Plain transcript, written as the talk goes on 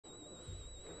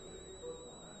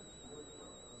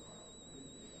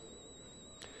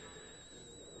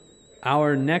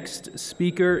Our next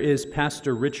speaker is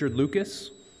Pastor Richard Lucas.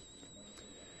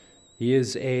 He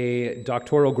is a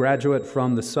doctoral graduate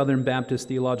from the Southern Baptist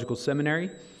Theological Seminary,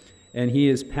 and he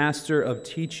is pastor of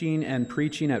teaching and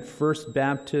preaching at First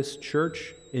Baptist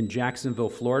Church in Jacksonville,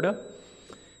 Florida.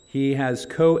 He has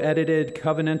co-edited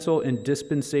Covenantal and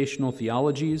Dispensational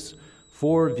Theologies,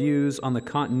 4 views on the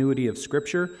continuity of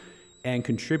Scripture, and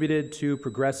contributed to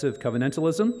progressive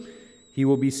covenantalism. He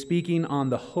will be speaking on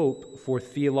the hope for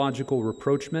theological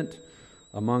rapproachement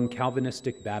among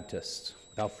Calvinistic Baptists.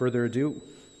 Without further ado,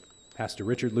 Pastor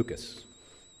Richard Lucas.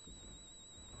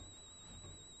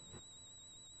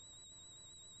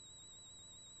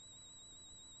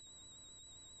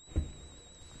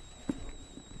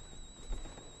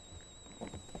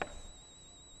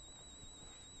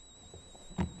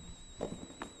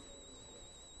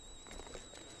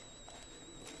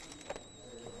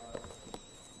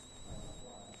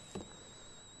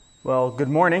 Well, good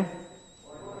morning.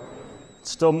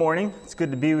 It's still morning. It's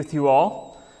good to be with you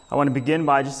all. I want to begin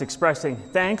by just expressing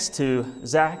thanks to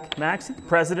Zach Maxey,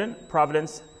 President,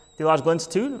 Providence Theological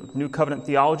Institute of New Covenant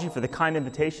Theology, for the kind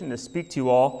invitation to speak to you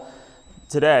all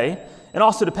today. And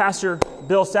also to Pastor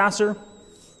Bill Sasser,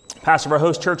 pastor of our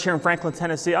host church here in Franklin,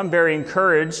 Tennessee. I'm very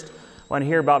encouraged when I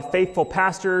hear about faithful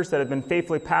pastors that have been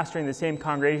faithfully pastoring the same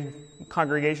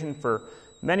congregation for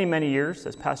many, many years,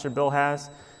 as Pastor Bill has,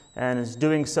 and is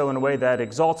doing so in a way that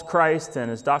exalts Christ and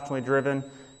is doctrinally driven.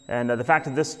 And the fact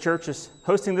that this church is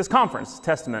hosting this conference is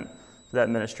testament to that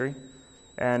ministry.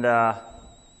 And our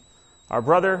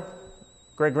brother,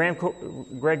 Greg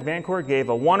Vancourt, gave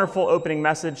a wonderful opening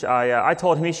message. I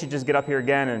told him he should just get up here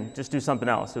again and just do something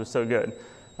else. It was so good.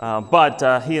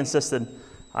 But he insisted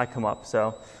I come up.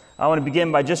 So I want to begin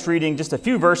by just reading just a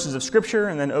few verses of Scripture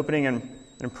and then opening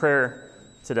in prayer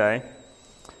today.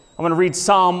 I'm going to read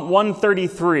Psalm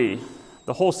 133,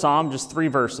 the whole psalm, just 3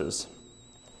 verses.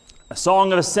 A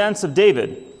song of ascents of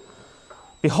David.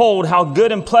 Behold, how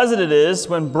good and pleasant it is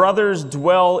when brothers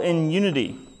dwell in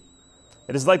unity.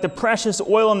 It is like the precious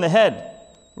oil on the head,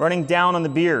 running down on the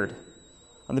beard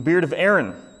of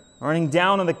Aaron, running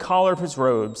down on the collar of his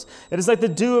robes. It is like the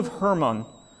dew of Hermon,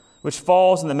 which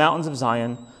falls in the mountains of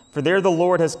Zion. For there the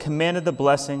Lord has commanded the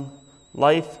blessing,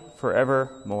 life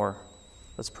forevermore.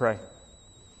 Let's pray.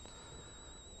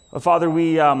 Well, Father,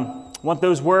 we want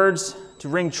those words to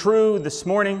ring true this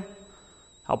morning.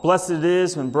 How blessed it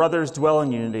is when brothers dwell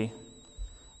in unity.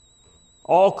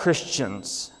 All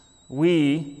Christians,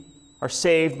 we are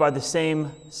saved by the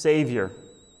same Savior.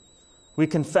 We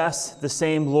confess the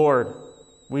same Lord.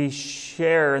 We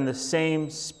share in the same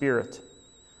Spirit.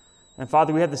 And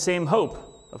Father, we have the same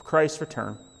hope of Christ's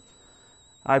return.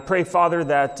 I pray, Father,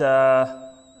 that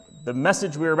the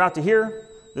message we are about to hear,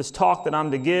 this talk that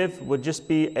I'm to give, would just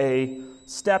be a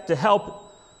step to help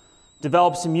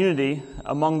develop some unity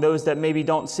among those that maybe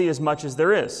don't see as much as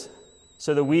there is,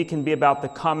 so that we can be about the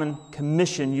common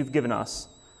commission you've given us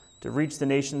to reach the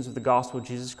nations with the gospel of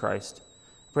Jesus Christ.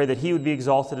 I pray that he would be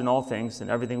exalted in all things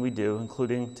and everything we do,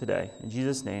 including today. In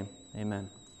Jesus' name, amen.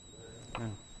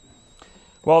 Amen.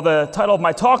 Well, the title of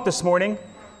my talk this morning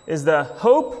is The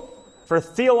Hope for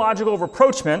Theological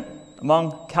Rapproachement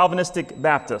Among Calvinistic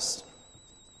Baptists.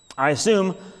 I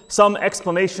assume some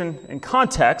explanation and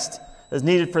context is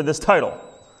needed for this title.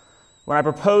 When I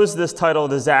proposed this title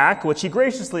to Zach, which he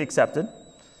graciously accepted,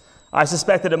 I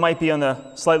suspected it might be on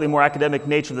the slightly more academic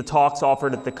nature of the talks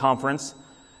offered at the conference.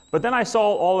 But then I saw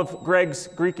all of Greg's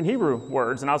Greek and Hebrew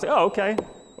words, and I was like, oh, okay,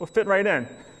 we'll fit right in.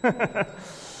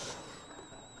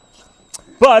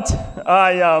 But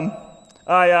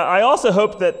I also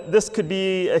hope that this could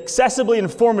be accessibly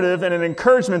informative and an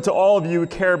encouragement to all of you who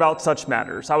care about such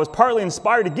matters. I was partly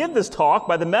inspired to give this talk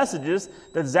by the messages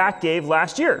that Zach gave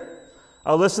last year.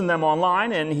 I listened to them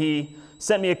online, and he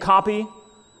sent me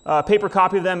a paper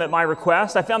copy of them at my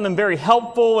request. I found them very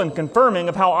helpful and confirming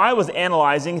of how I was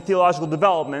analyzing theological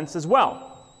developments as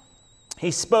well.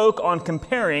 He spoke on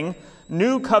comparing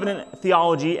New Covenant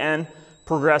theology and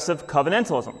progressive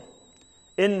covenantalism.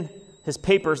 In his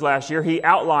papers last year, he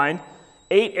outlined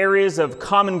 8 areas of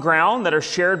common ground that are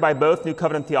shared by both New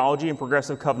Covenant theology and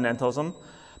progressive covenantalism,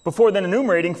 before then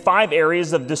enumerating 5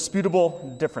 areas of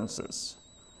disputable differences.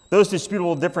 Those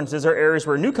disputable differences are areas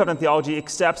where New Covenant theology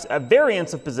accepts a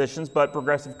variance of positions, but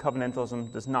progressive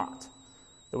covenantalism does not,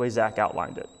 the way Zach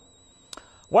outlined it.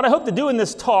 What I hope to do in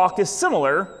this talk is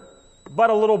similar, but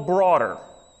a little broader.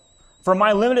 From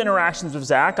my limited interactions with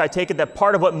Zach, I take it that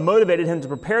part of what motivated him to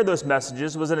prepare those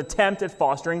messages was an attempt at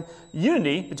fostering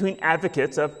unity between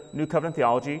advocates of New Covenant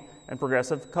theology and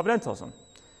progressive covenantalism.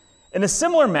 In a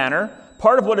similar manner,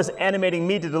 part of what is animating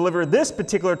me to deliver this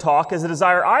particular talk is a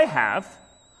desire I have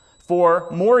for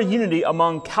more unity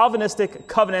among Calvinistic,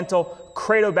 covenantal,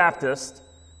 credo-Baptists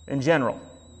in general.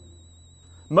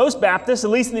 Most Baptists, at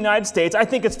least in the United States, I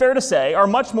think it's fair to say, are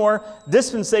much more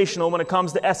dispensational when it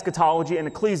comes to eschatology and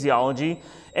ecclesiology,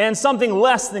 and something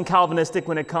less than Calvinistic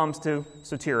when it comes to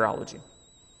soteriology.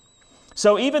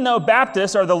 So even though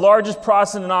Baptists are the largest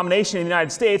Protestant denomination in the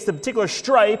United States, the particular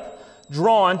stripe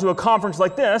drawn to a conference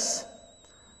like this,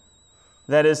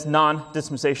 that is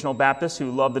non-dispensational Baptists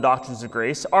who love the doctrines of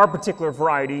grace, our particular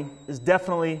variety is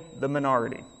definitely the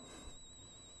minority.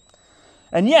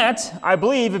 And yet, I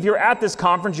believe if you're at this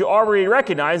conference, you already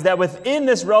recognize that within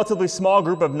this relatively small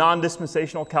group of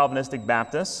non-dispensational Calvinistic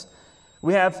Baptists,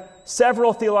 we have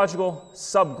several theological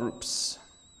subgroups.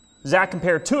 Zach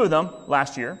compared two of them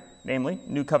last year, namely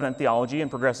New Covenant theology and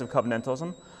progressive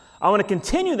covenantalism. I want to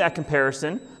continue that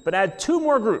comparison, but add two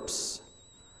more groups.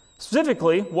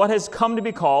 Specifically, what has come to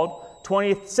be called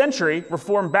 20th century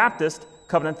Reformed Baptist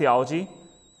covenant theology,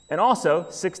 and also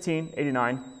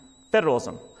 1689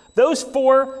 federalism. Those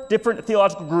four different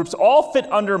theological groups all fit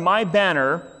under my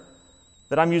banner,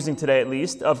 that I'm using today at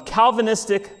least, of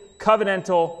Calvinistic,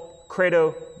 covenantal,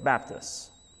 credo Baptists.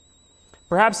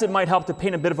 Perhaps it might help to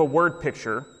paint a bit of a word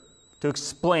picture to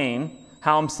explain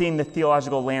how I'm seeing the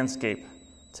theological landscape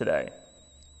today.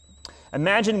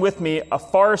 Imagine with me a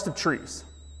forest of trees.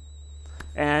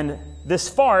 And this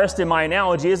forest, in my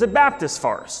analogy, is a Baptist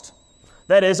forest.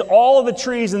 That is, all of the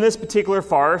trees in this particular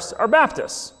forest are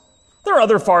Baptists. There are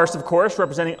other forests, of course,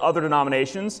 representing other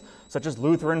denominations, such as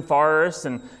Lutheran forests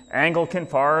and Anglican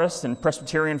forests and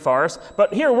Presbyterian forests.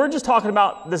 But here, we're just talking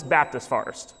about this Baptist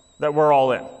forest that we're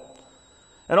all in.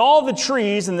 And all the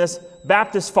trees in this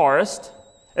Baptist forest,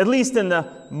 at least in the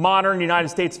modern United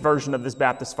States version of this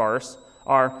Baptist forest,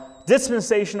 are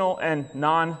dispensational and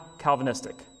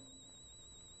non-Calvinistic.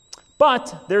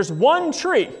 But there's one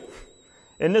tree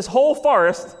in this whole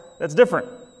forest that's different.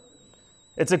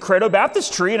 It's a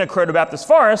credo-Baptist tree in a credo-Baptist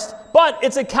forest, but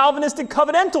it's a Calvinistic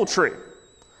covenantal tree.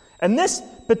 And this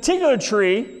particular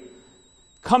tree,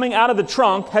 coming out of the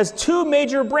trunk, has two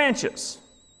major branches.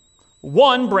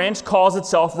 One branch calls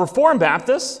itself Reformed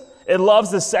Baptist. It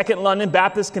loves the Second London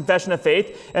Baptist Confession of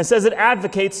Faith and says it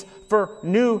advocates for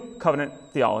New Covenant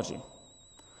theology.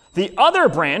 The other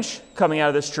branch, coming out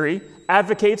of this tree,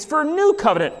 advocates for New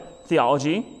Covenant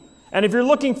theology. And if you're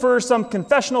looking for some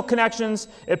confessional connections,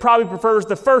 it probably prefers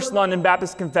the First London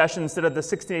Baptist Confession instead of the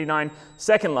 1689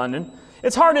 Second London.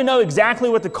 It's hard to know exactly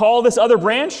what to call this other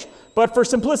branch, but for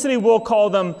simplicity, we'll call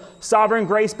them Sovereign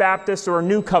Grace Baptist or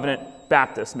New Covenant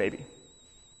Baptist, maybe.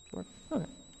 Okay.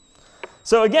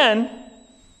 So again,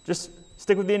 just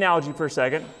stick with the analogy for a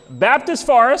second. Baptist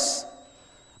forests,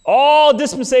 all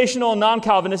dispensational and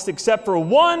non-Calvinistic except for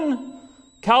one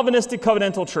Calvinistic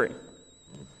covenantal tree.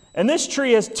 And this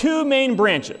tree has two main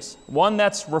branches. One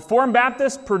that's Reformed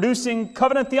Baptist, producing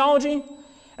covenant theology,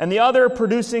 and the other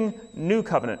producing New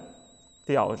Covenant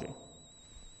theology.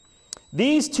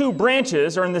 These two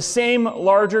branches are in the same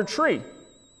larger tree,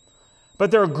 but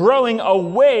they're growing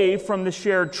away from the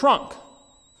shared trunk.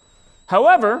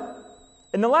 However,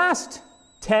 in the last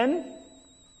 10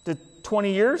 to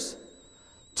 20 years,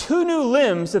 two new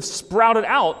limbs have sprouted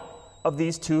out of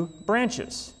these two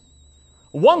branches.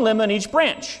 One limb on each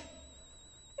branch.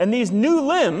 And these new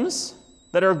limbs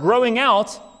that are growing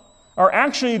out are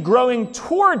actually growing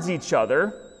towards each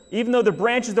other, even though the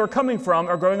branches they're coming from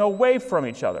are growing away from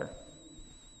each other.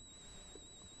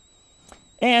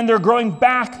 And they're growing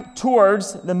back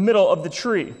towards the middle of the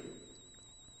tree.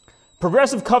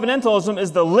 Progressive covenantalism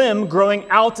is the limb growing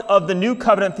out of the New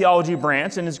Covenant theology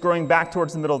branch and is growing back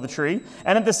towards the middle of the tree.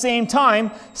 And at the same time,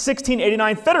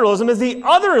 1689 federalism is the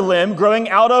other limb growing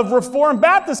out of Reformed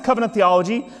Baptist covenant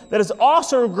theology that is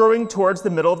also growing towards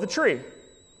the middle of the tree.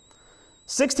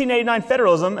 1689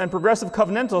 federalism and progressive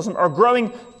covenantalism are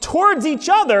growing towards each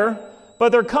other,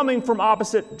 but they're coming from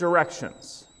opposite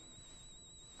directions.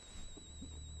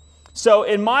 So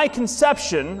in my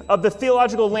conception of the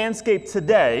theological landscape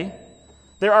today,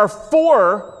 there are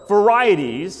four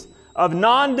varieties of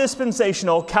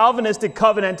non-dispensational Calvinistic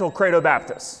covenantal credo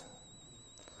Baptists.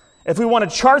 If we want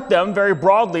to chart them very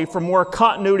broadly from more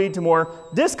continuity to more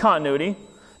discontinuity,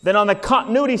 then on the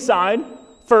continuity side,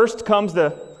 first comes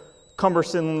the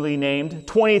cumbersomely named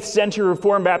 20th century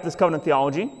Reformed Baptist covenant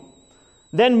theology.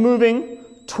 Then moving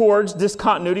towards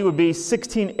discontinuity would be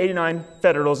 1689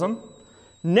 federalism.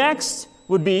 Next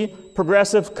would be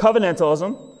progressive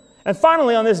covenantalism. And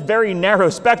finally, on this very narrow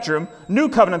spectrum, New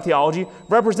Covenant theology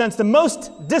represents the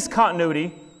most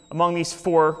discontinuity among these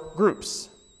four groups.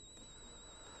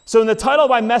 So in the title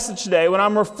of my message today, when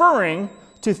I'm referring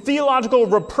to theological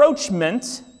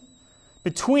rapproachement,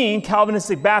 between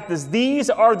Calvinistic Baptists. These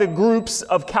are the groups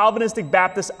of Calvinistic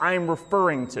Baptists I'm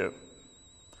referring to.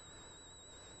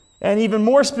 And even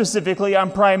more specifically,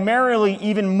 I'm primarily,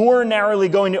 even more narrowly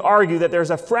going to argue that there's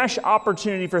a fresh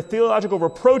opportunity for theological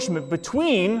rapproachement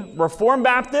between Reformed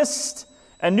Baptists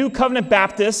and New Covenant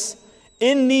Baptists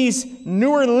in these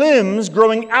newer limbs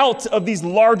growing out of these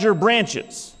larger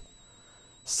branches.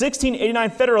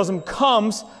 1689 federalism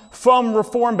comes from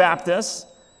Reformed Baptists,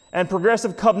 and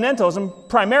progressive covenantalism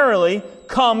primarily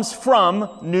comes from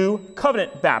New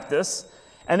Covenant Baptists,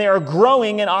 and they are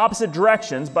growing in opposite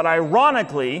directions, but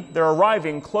ironically, they're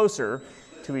arriving closer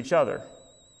to each other.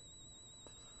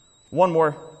 One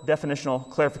more definitional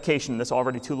clarification that's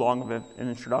already too long of an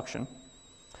introduction.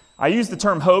 I use the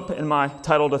term hope in my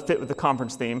title to fit with the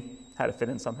conference theme. Had to fit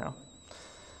in somehow.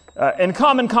 In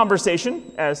common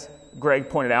conversation, as Greg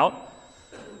pointed out,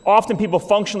 often people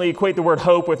functionally equate the word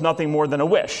hope with nothing more than a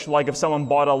wish. Like if someone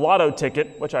bought a lotto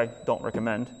ticket, which I don't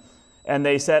recommend, and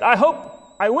they said, "I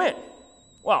hope I win."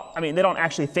 Well, I mean, they don't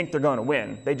actually think they're going to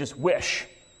win. They just wish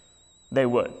they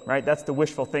would, right? That's the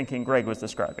wishful thinking Greg was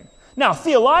describing. Now,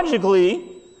 theologically,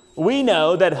 we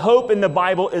know that hope in the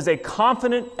Bible is a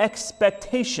confident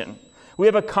expectation. We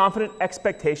have a confident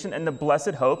expectation in the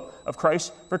blessed hope of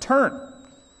Christ's return.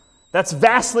 That's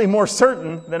vastly more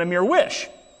certain than a mere wish.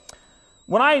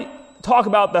 When I talk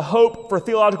about the hope for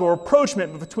theological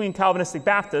rapproachement between Calvinistic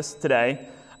Baptists today,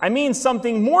 I mean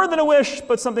something more than a wish,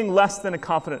 but something less than a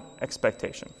confident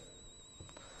expectation.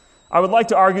 I would like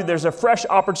to argue there's a fresh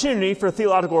opportunity for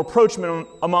theological rapproachement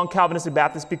among Calvinistic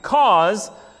Baptists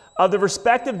because of the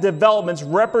respective developments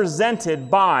represented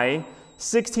by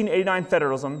 1689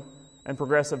 federalism and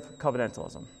progressive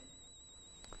covenantalism.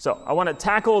 So I want to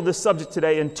tackle this subject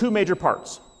today in two major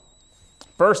parts.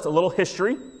 First, a little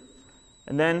history,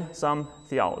 and then some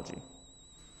theology.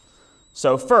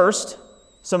 So first,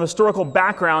 some historical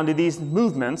background to these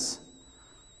movements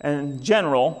in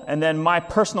general, and then my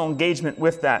personal engagement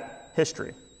with that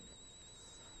history.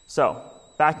 So,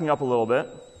 backing up a little bit.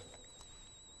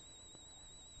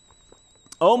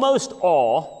 Almost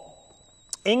all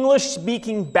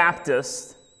English-speaking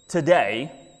Baptists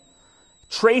today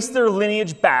trace their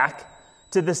lineage back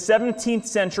to the 17th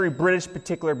century British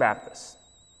Particular Baptists.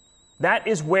 That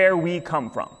is where we come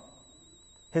from,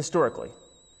 historically.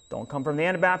 Don't come from the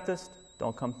Anabaptist,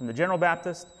 don't come from the General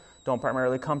Baptist, don't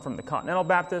primarily come from the Continental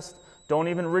Baptist, don't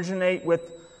even originate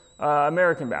with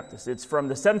American Baptists. It's from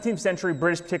the 17th century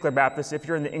British Particular Baptists if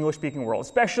you're in the English-speaking world,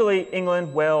 especially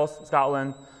England, Wales,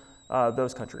 Scotland,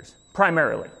 those countries,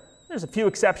 primarily. There's a few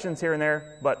exceptions here and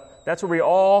there, but that's where we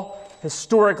all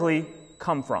historically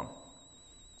come from.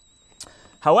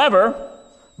 However,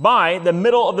 by the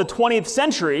middle of the 20th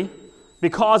century,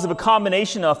 because of a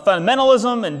combination of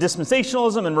fundamentalism and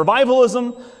dispensationalism and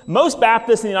revivalism, most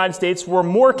Baptists in the United States were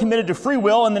more committed to free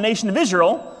will in the nation of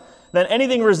Israel than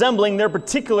anything resembling their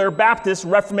particular Baptist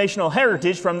reformational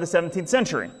heritage from the 17th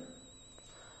century.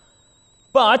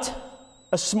 But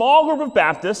a small group of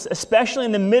Baptists, especially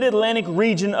in the mid-Atlantic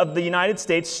region of the United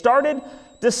States, started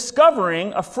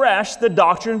discovering afresh the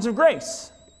doctrines of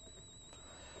grace.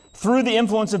 Through the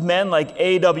influence of men like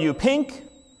A.W. Pink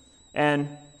and,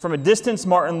 from a distance,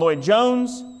 Martin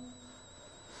Lloyd-Jones,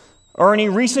 Ernie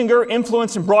Riesinger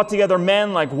influenced and brought together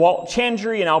men like Walt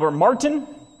Chandry and Albert Martin.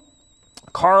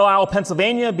 Carlisle,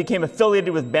 Pennsylvania became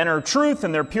affiliated with Banner of Truth,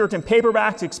 and their Puritan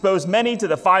paperbacks exposed many to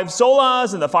the five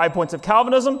solas and the 5 points of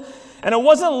Calvinism. And it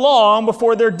wasn't long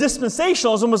before their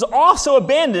dispensationalism was also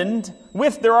abandoned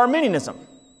with their Arminianism.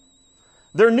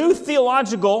 Their new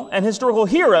theological and historical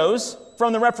heroes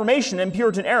from the Reformation and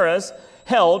Puritan eras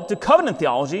held to covenant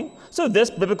theology, so this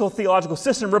biblical theological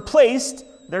system replaced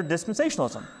their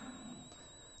dispensationalism.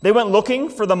 They went looking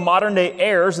for the modern-day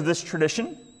heirs of this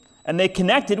tradition, and they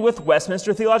connected with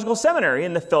Westminster Theological Seminary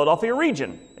in the Philadelphia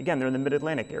region. Again, they're in the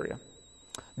Mid-Atlantic area.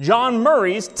 John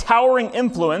Murray's towering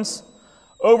influence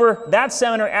over that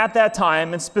seminary at that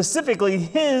time, and specifically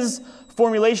his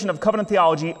formulation of covenant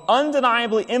theology,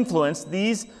 undeniably influenced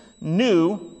these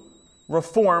new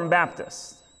Reformed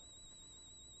Baptists.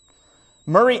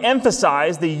 Murray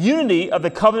emphasized the unity of the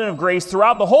covenant of grace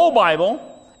throughout the whole Bible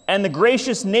and the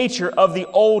gracious nature of the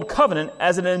Old Covenant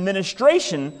as an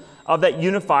administration of that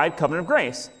unified covenant of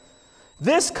grace.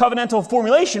 This covenantal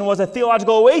formulation was a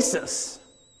theological oasis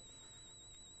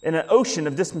in an ocean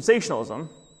of dispensationalism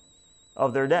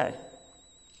of their day.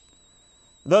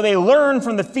 Though they learned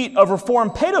from the feet of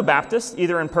Reformed Paedo-Baptists,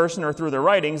 either in person or through their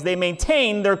writings, they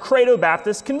maintained their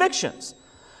Credo-Baptist convictions.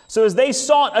 So as they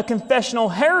sought a confessional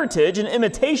heritage and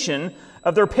imitation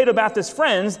of their Paedo-Baptist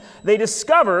friends, they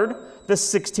discovered the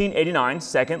 1689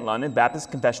 Second London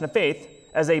Baptist Confession of Faith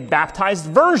as a baptized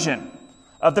version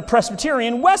of the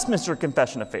Presbyterian Westminster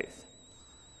Confession of Faith.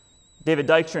 David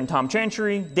Dykstra and Tom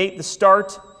Chancery date the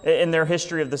start in their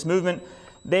history of this movement.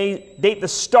 They date the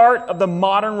start of the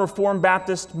modern Reformed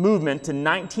Baptist movement to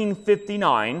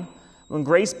 1959, when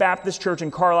Grace Baptist Church in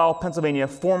Carlisle, Pennsylvania,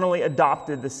 formally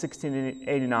adopted the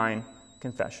 1689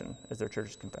 Confession as their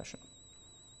church's confession.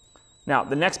 Now,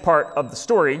 the next part of the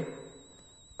story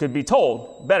could be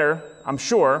told better, I'm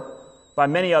sure, by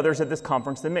many others at this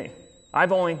conference than me.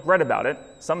 I've only read about it.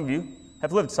 Some of you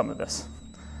have lived some of this,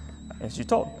 as you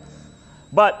told.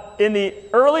 But in the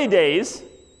early days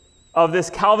of this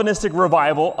Calvinistic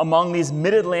revival among these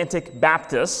Mid-Atlantic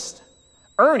Baptists,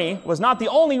 Ernie was not the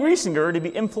only Riesinger to be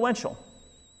influential.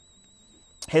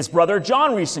 His brother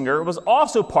John Riesinger was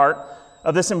also part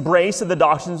of this embrace of the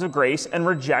doctrines of grace and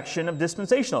rejection of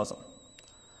dispensationalism.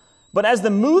 But as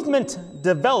the movement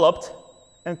developed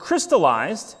and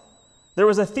crystallized, there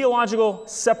was a theological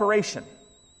separation.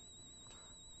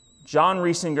 John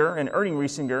Riesinger and Ernie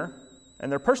Riesinger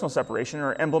and their personal separation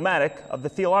are emblematic of the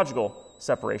theological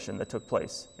separation that took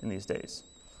place in these days.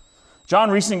 John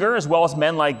Riesinger, as well as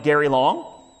men like Gary Long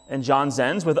and John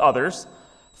Zenz with others,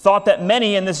 thought that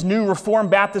many in this new Reformed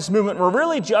Baptist movement were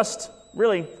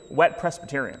really wet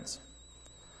Presbyterians,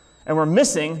 and were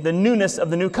missing the newness of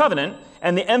the new covenant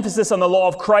and the emphasis on the law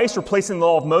of Christ replacing the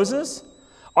law of Moses.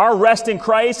 Our rest in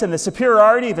Christ and the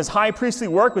superiority of his high priestly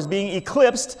work was being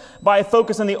eclipsed by a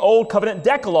focus on the Old Covenant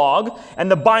Decalogue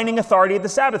and the binding authority of the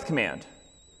Sabbath command.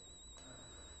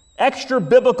 Extra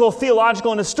biblical,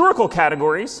 theological, and historical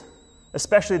categories,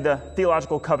 especially the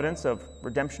theological covenants of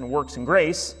redemption, works, and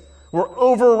grace, were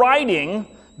overriding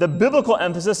the biblical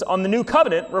emphasis on the new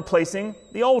covenant replacing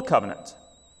the old covenant.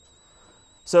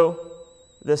 So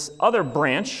this other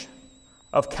branch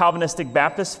of Calvinistic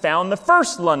Baptists found the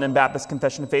first London Baptist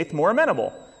Confession of Faith more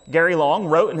amenable. Gary Long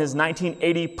wrote in his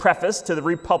 1980 preface to the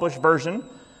republished version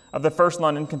of the First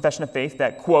London Confession of Faith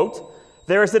that, quote,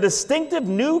 "There is a distinctive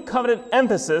new covenant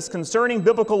emphasis concerning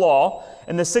biblical law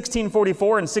in the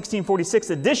 1644 and 1646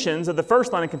 editions of the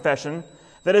First London Confession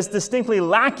that is distinctly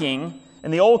lacking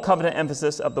in the Old Covenant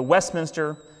emphasis of the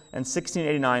Westminster and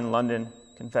 1689 London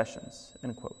Confessions,"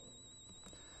 end quote.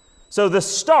 So the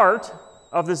start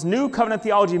of this new covenant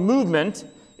theology movement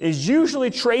is usually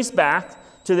traced back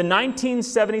to the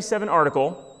 1977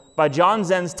 article by John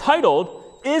Zenz titled,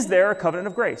 "Is There a Covenant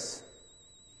of Grace?"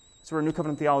 That's where new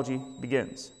covenant theology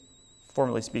begins,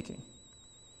 formally speaking.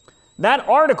 That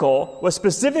article was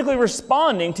specifically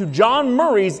responding to John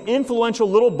Murray's influential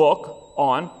little book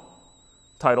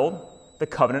titled The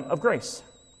Covenant of Grace.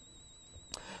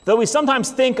 Though we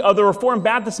sometimes think of the Reformed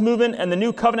Baptist movement and the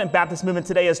New Covenant Baptist movement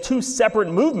today as two separate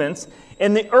movements,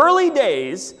 in the early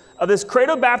days of this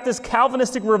Credo-Baptist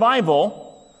Calvinistic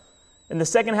revival in the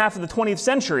second half of the 20th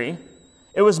century,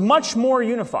 it was much more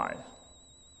unified.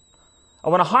 I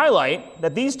want to highlight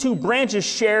that these two branches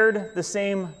shared the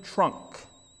same trunk,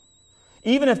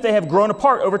 even if they have grown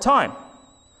apart over time.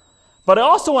 But I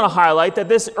also want to highlight that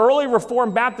this early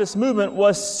Reformed Baptist movement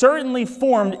was certainly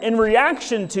formed in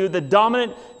reaction to the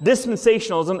dominant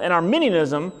dispensationalism and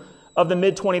Arminianism of the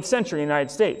mid-20th century in the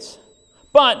United States.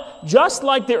 But just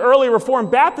like the early Reformed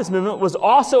Baptist movement was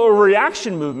also a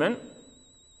reaction movement,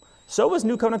 so was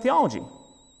New Covenant theology.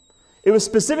 It was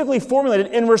specifically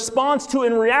formulated in response to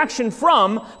and reaction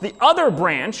from the other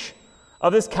branch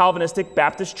of this Calvinistic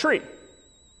Baptist tree.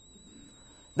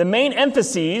 The main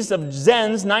emphases of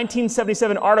Zen's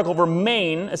 1977 article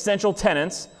remain essential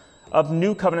tenets of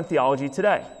New Covenant theology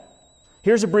today.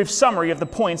 Here's a brief summary of the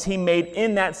points he made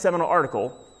in that seminal article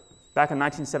back in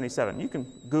 1977. You can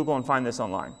Google and find this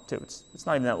online, too. It's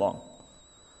not even that long.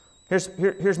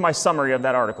 Here's my summary of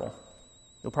that article.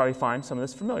 You'll probably find some of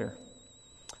this familiar.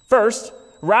 First,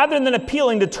 rather than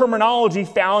appealing to terminology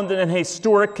found in an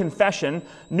historic confession,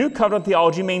 New Covenant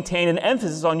theology maintained an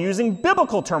emphasis on using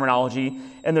biblical terminology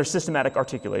in their systematic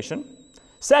articulation.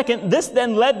 Second, this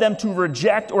then led them to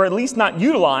reject, or at least not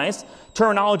utilize,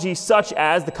 terminology such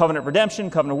as the covenant of redemption,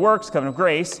 covenant of works, covenant of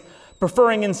grace,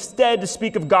 preferring instead to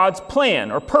speak of God's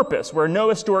plan or purpose, where no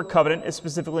historic covenant is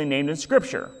specifically named in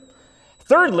Scripture.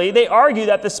 Thirdly, they argue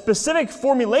that the specific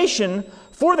formulation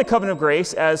for the covenant of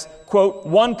grace as, quote,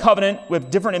 one covenant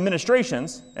with different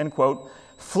administrations, end quote,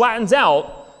 flattens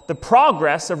out the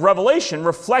progress of revelation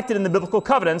reflected in the biblical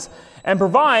covenants and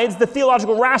provides the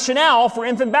theological rationale for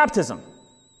infant baptism.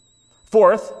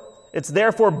 Fourth, it's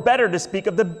therefore better to speak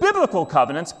of the biblical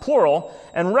covenants, plural,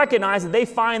 and recognize that they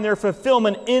find their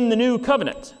fulfillment in the new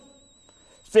covenant.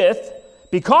 Fifth,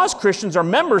 because Christians are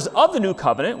members of the new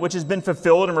covenant, which has been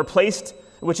fulfilled and replaced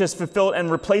which has fulfilled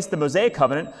and replaced the Mosaic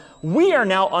covenant, we are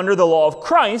now under the law of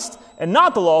Christ and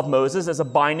not the law of Moses as a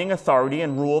binding authority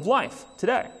and rule of life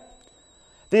today.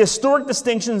 The historic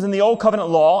distinctions in the Old Covenant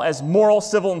law as moral,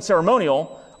 civil, and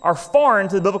ceremonial are foreign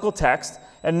to the biblical text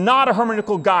and not a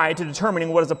hermeneutical guide to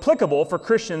determining what is applicable for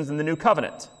Christians in the New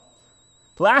Covenant.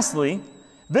 Lastly,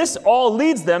 this all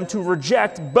leads them to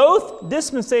reject both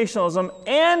dispensationalism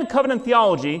and covenant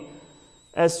theology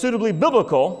as suitably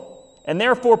biblical, and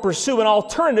therefore pursue an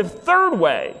alternative third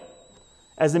way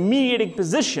as a mediating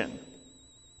position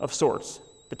of sorts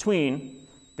between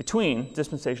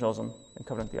dispensationalism and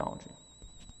covenant theology.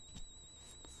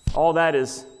 All that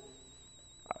is,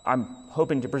 I'm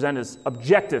hoping to present as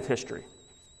objective history.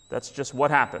 That's just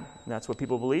what happened. And that's what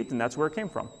people believed, and that's where it came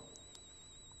from.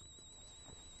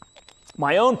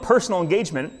 My own personal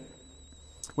engagement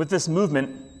with this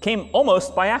movement came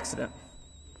almost by accident.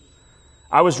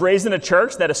 I was raised in a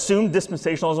church that assumed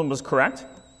dispensationalism was correct.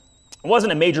 It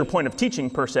wasn't a major point of teaching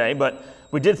per se, but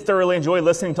we did thoroughly enjoy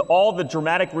listening to all the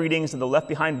dramatic readings of the Left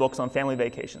Behind books on family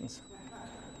vacations.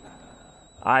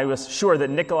 I was sure that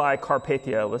Nicolae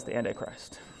Carpathia was the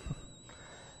Antichrist.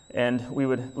 And we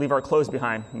would leave our clothes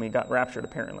behind when we got raptured,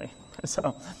 apparently.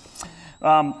 So,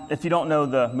 if you don't know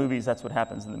the movies, that's what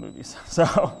happens in the movies. So,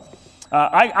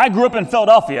 I grew up in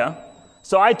Philadelphia,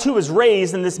 so I too was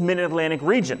raised in this mid-Atlantic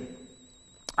region.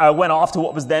 I went off to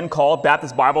what was then called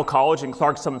Baptist Bible College in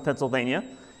Clark Summit, Pennsylvania.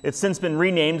 It's since been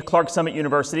renamed Clark Summit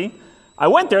University. I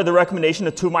went there at the recommendation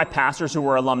of two of my pastors who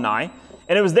were alumni,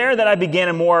 and it was there that I began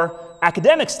a more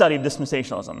academic study of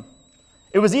dispensationalism.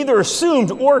 It was either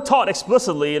assumed or taught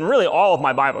explicitly in really all of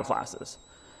my Bible classes.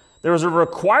 There was a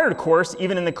required course,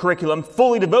 even in the curriculum,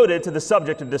 fully devoted to the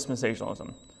subject of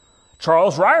dispensationalism.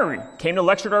 Charles Ryrie came to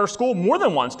lecture at our school more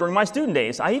than once during my student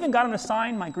days. I even got him to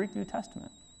sign my Greek New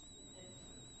Testament.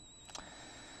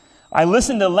 I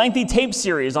listened to lengthy tape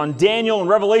series on Daniel and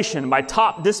Revelation by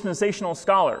top dispensational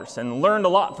scholars and learned a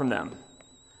lot from them.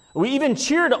 We even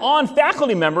cheered on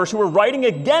faculty members who were writing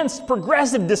against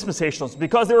progressive dispensationalists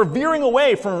because they were veering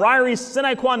away from Ryrie's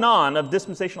sine qua non of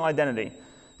dispensational identity.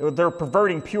 They're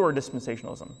perverting pure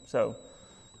dispensationalism. So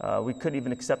we couldn't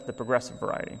even accept the progressive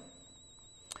variety.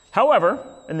 However,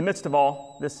 in the midst of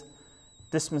all this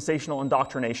dispensational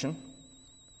indoctrination,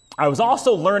 I was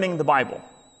also learning the Bible.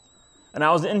 And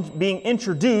I was being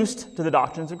introduced to the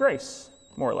doctrines of grace,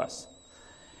 more or less.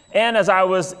 And as I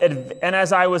was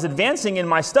advancing in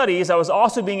my studies, I was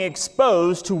also being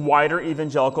exposed to wider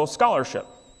evangelical scholarship.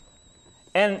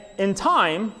 And in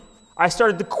time, I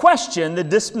started to question the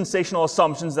dispensational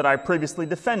assumptions that I previously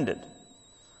defended.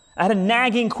 I had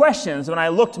nagging questions when I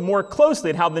looked more closely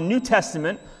at how the New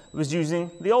Testament was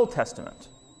using the Old Testament.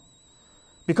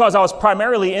 Because I was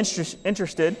primarily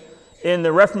interested in the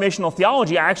Reformational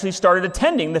theology, I actually started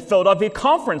attending the Philadelphia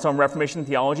Conference on Reformation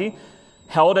Theology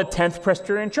held at 10th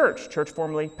Presbyterian Church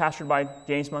formerly pastored by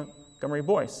James Montgomery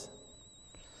Boyce.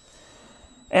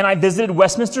 And I visited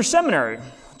Westminster Seminary,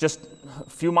 just a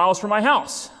few miles from my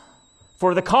house,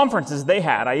 for the conferences they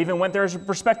had. I even went there as a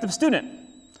prospective student.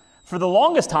 For the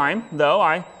longest time, though,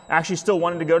 I actually still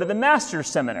wanted to go to the Master's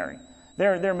Seminary.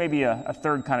 There may be a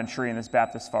third kind of tree in this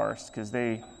Baptist forest, because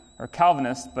they are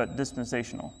Calvinist but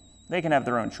dispensational. They can have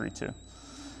their own tree too.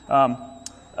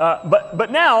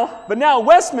 But now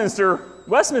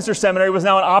Westminster Seminary was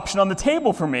now an option on the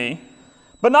table for me.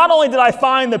 But not only did I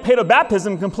find the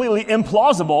paedobaptism completely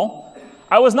implausible,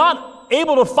 I was not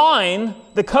able to find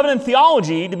the covenant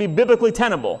theology to be biblically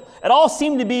tenable. It all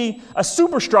seemed to be a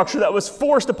superstructure that was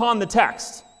forced upon the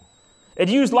text. It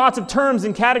used lots of terms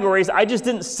and categories I just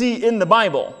didn't see in the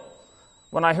Bible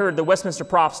when I heard the Westminster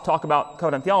profs talk about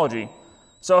covenant theology.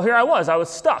 So here I was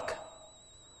stuck.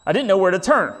 I didn't know where to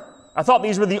turn. I thought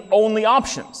these were the only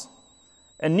options.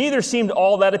 And neither seemed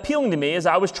all that appealing to me as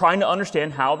I was trying to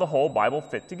understand how the whole Bible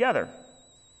fit together.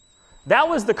 That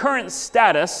was the current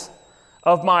status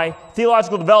of my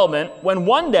theological development when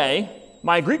one day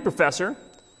my Greek professor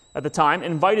at the time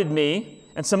invited me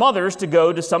and some others to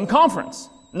go to some conference.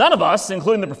 None of us,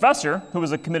 including the professor, who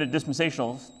was a committed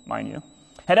dispensationalist, mind you,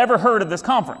 had ever heard of this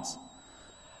conference.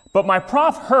 But my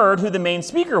prof heard who the main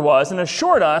speaker was and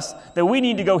assured us that we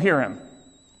need to go hear him.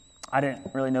 I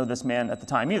didn't really know this man at the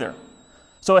time either.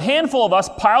 So a handful of us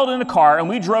piled in a car and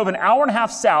we drove an hour and a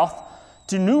half south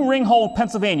to New Ringgold,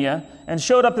 Pennsylvania, and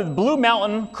showed up at the Blue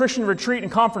Mountain Christian Retreat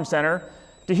and Conference Center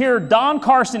to hear Don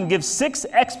Carson give 6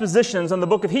 expositions on the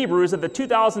book of Hebrews at the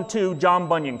 2002 John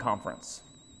Bunyan Conference.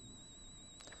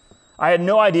 I had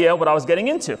no idea what I was getting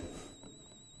into,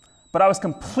 but I was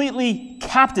completely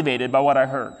captivated by what I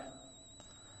heard.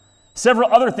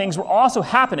 Several other things were also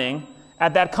happening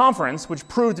at that conference, which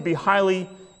proved to be highly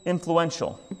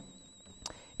influential.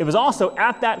 It was also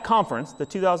at that conference, the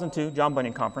 2002 John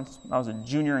Bunyan Conference, I was a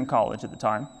junior in college at the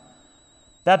time,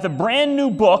 that the brand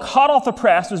new book, hot off the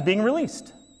press, was being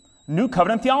released. New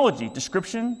Covenant Theology,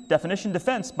 Description, Definition,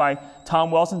 Defense by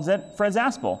Tom Wells and Fred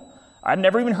Zaspel. I'd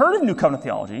never even heard of New Covenant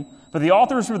Theology, but the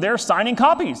authors were there signing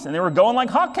copies, and they were going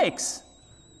like hotcakes.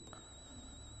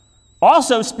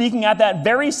 Also speaking at that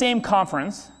very same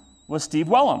conference was Steve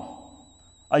Wellum,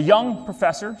 a young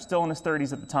professor, still in his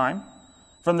 30s at the time,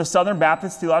 from the Southern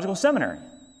Baptist Theological Seminary.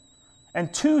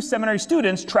 And 2 seminary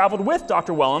students traveled with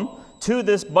Dr. Wellum to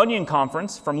this Bunyan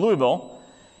conference from Louisville,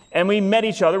 and we met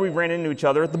each other, we ran into each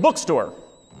other at the bookstore.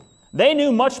 They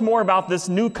knew much more about this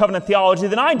New Covenant theology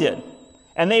than I did,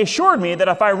 and they assured me that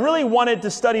if I really wanted to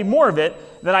study more of it,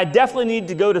 then I definitely needed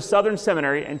to go to Southern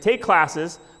Seminary and take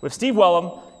classes with Steve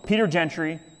Wellum, Peter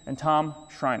Gentry, and Tom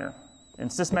Schreiner in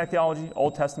systematic theology,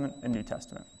 Old Testament, and New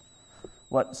Testament.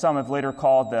 What some have later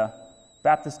called the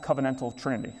Baptist Covenantal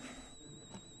Trinity.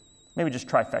 Maybe just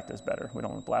trifecta is better. We don't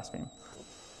want to blaspheme.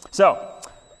 So,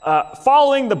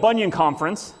 following the Bunyan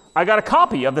Conference, I got a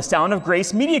copy of the Sound of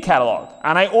Grace media catalog,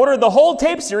 and I ordered the whole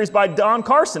tape series by Don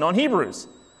Carson on Hebrews.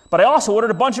 But I also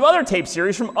ordered a bunch of other tape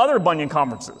series from other Bunyan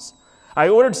conferences. I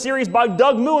ordered series by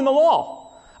Doug Moo in the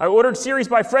Law. I ordered series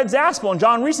by Fred Zaspel and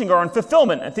John Riesinger on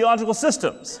fulfillment and theological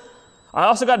systems. I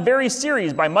also got various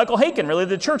series by Michael Haken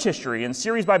related to church history, and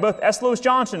series by both S. Lewis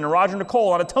Johnson and Roger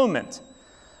Nicole on atonement.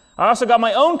 I also got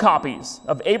my own copies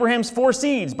of Abraham's 4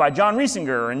 Seeds by John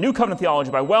Riesinger and New Covenant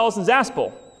Theology by Wells and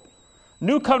Zaspel.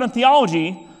 New Covenant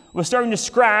Theology was starting to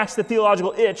scratch the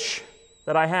theological itch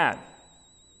that I had.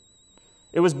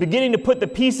 It was beginning to put the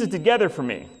pieces together for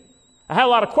me. I had a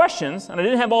lot of questions, and I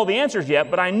didn't have all the answers yet,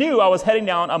 but I knew I was heading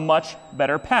down a much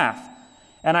better path.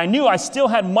 And I knew I still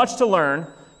had much to learn,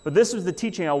 but this was the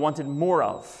teaching I wanted more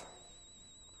of.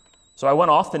 So I went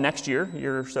off the next year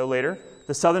or so later,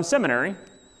 to Southern Seminary,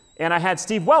 and I had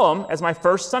Steve Wellum as my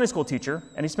first Sunday school teacher,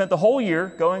 and he spent the whole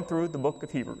year going through the book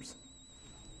of Hebrews.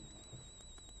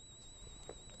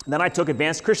 Then I took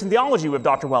advanced Christian theology with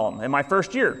Dr. Wellum in my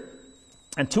first year,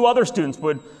 and 2 other students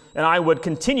and I would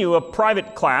continue a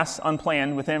private class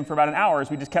unplanned with him for about an hour as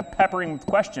we just kept peppering with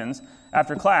questions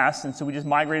after class, and so we just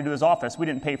migrated to his office. We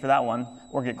didn't pay for that one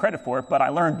or get credit for it, but I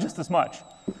learned just as much.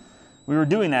 We were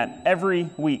doing that every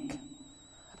week.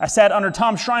 I sat under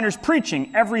Tom Schreiner's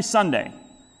preaching every Sunday,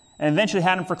 and eventually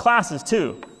had him for classes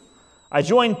too. I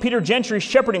joined Peter Gentry's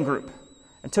shepherding group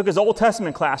and took his Old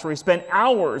Testament class where he spent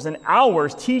hours and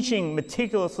hours teaching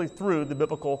meticulously through the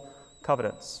biblical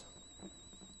covenants.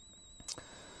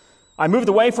 I moved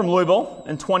away from Louisville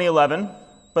in 2011,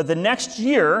 but the next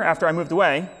year after I moved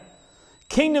away,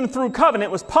 Kingdom Through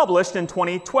Covenant was published in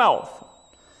 2012.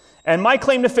 And my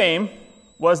claim to fame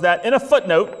was that in a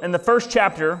footnote in the first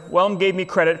chapter, Wellum gave me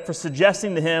credit for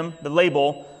suggesting to him the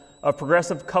label of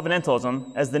progressive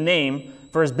covenantalism as the name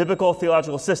for his biblical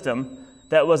theological system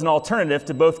that was an alternative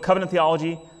to both covenant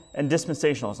theology and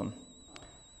dispensationalism.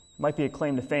 It might be a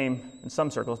claim to fame in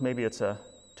some circles. Maybe it's a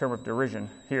term of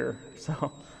derision here.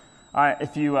 So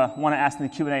if you want to ask in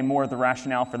the Q&A more of the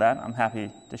rationale for that, I'm happy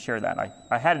to share that.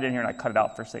 I had it in here and I cut it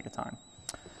out for sake of time.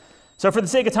 So for the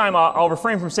sake of time, I'll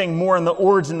refrain from saying more on the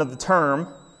origin of the term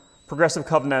progressive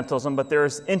covenantalism, but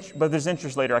there's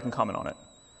interest later I can comment on it.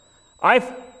 I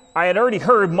had already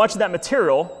heard much of that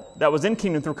material that was in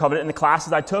Kingdom Through Covenant in the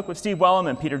classes I took with Steve Wellum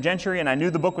and Peter Gentry, and I knew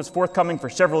the book was forthcoming for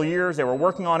several years. They were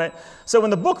working on it. So when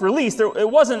the book released, it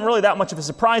wasn't really that much of a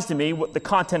surprise to me, the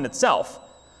content itself.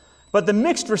 But the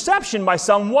mixed reception by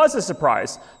some was a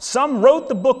surprise. Some wrote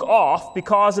the book off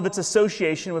because of its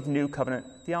association with New Covenant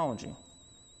theology.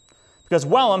 Because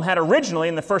Wellum had originally,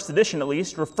 in the first edition at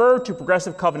least, referred to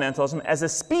progressive covenantalism as a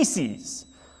species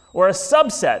or a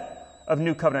subset of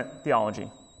New Covenant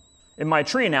theology. In my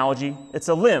tree analogy, it's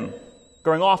a limb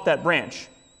growing off that branch,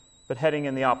 but heading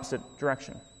in the opposite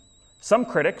direction. Some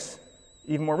critics,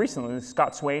 even more recently,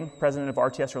 Scott Swain, president of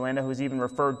RTS Orlando, who's even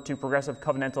referred to progressive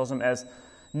covenantalism as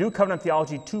New Covenant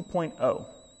Theology 2.0.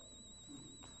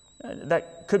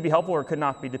 That could be helpful or could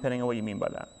not be, depending on what you mean by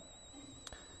that.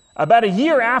 About a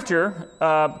year after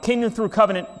Kingdom Through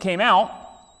Covenant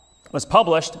was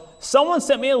published, someone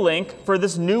sent me a link for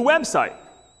this new website,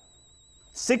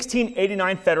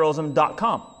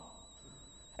 1689federalism.com.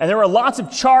 And there were lots of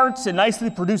charts and nicely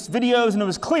produced videos, and it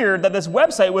was clear that this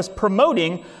website was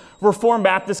promoting Reformed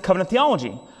Baptist covenant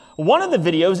theology. One of the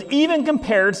videos even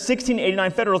compared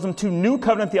 1689 federalism to New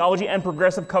Covenant theology and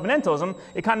progressive covenantalism.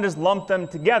 It kind of just lumped them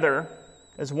together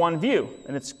as one view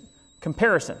in its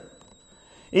comparison.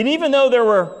 And even though there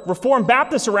were Reformed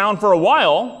Baptists around for a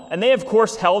while, and they of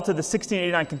course held to the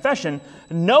 1689 confession,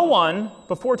 no one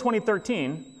before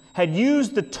 2013 had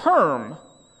used the term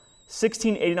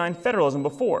 1689 federalism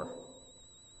before.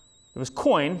 It was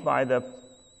coined by the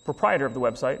proprietor of the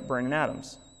website, Brandon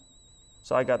Adams.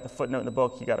 So I got the footnote in the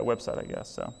book. He got a website, I guess.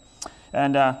 So,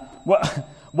 and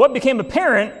what became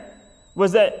apparent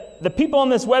was that the people on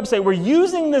this website were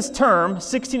using this term,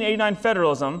 1689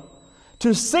 federalism,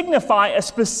 to signify a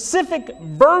specific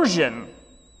version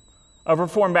of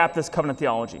Reformed Baptist covenant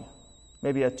theology.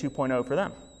 Maybe a 2.0 for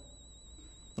them.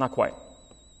 Not quite.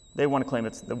 They want to claim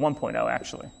it's the 1.0,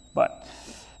 actually. But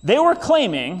they were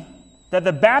claiming that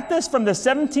the Baptists from the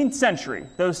 17th century,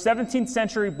 those 17th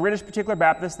century British particular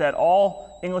Baptists that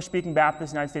all English-speaking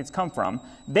Baptists in the United States come from,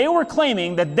 they were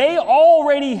claiming that they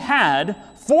already had,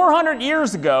 400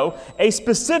 years ago, a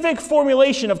specific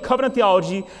formulation of covenant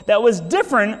theology that was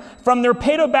different from their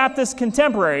Paedo-Baptist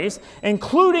contemporaries,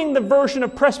 including the version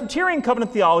of Presbyterian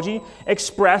covenant theology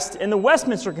expressed in the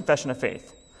Westminster Confession of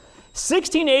Faith.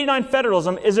 1689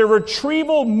 federalism is a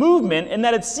retrieval movement in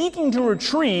that it's seeking to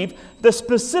retrieve the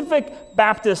specific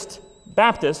Baptist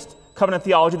covenant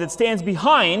theology that stands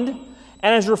behind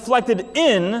and is reflected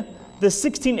in the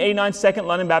 1689 Second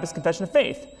London Baptist Confession of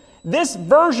Faith. This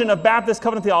version of Baptist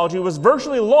covenant theology was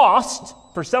virtually lost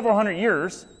for several hundred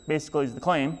years, basically is the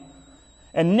claim,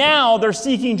 and now they're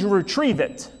seeking to retrieve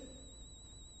it.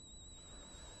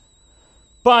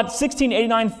 But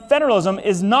 1689 federalism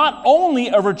is not only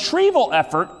a retrieval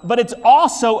effort, but it's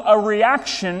also a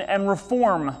reaction and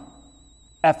reform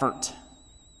effort.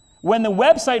 When the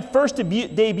website first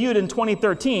debuted in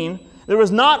 2013, there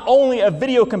was not only a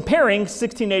video comparing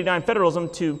 1689 federalism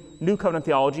to New Covenant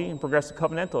theology and progressive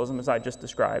covenantalism, as I just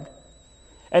described,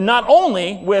 and not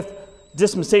only with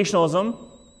dispensationalism,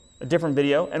 a different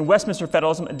video, and Westminster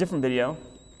federalism, a different video,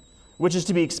 which is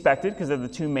to be expected because they're the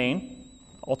two main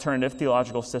alternative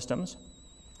theological systems.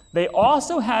 They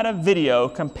also had a video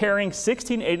comparing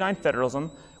 1689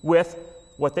 federalism with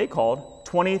what they called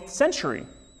 20th century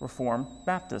Reformed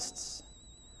Baptists.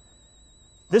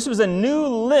 This was a new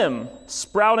limb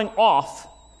sprouting off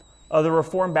of the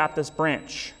Reformed Baptist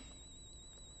branch.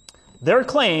 Their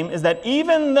claim is that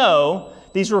even though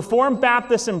these Reformed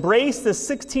Baptists embraced the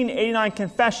 1689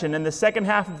 confession in the second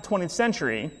half of the 20th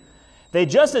century, they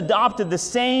just adopted the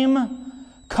same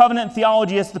covenant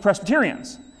theology as the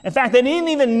Presbyterians. In fact, they didn't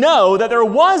even know that there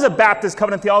was a Baptist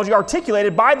covenant theology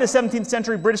articulated by the 17th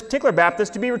century British particular Baptists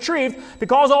to be retrieved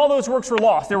because all those works were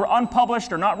lost. They were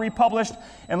unpublished or not republished.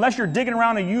 Unless you're digging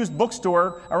around a used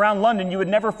bookstore around London, you would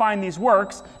never find these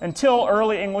works until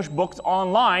early English books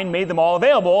online made them all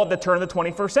available at the turn of the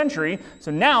 21st century.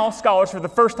 So now scholars for the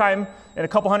first time in a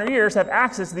couple hundred years have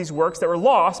access to these works that were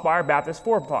lost by our Baptist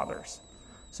forefathers.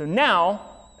 So now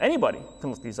anybody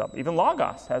can look these up. Even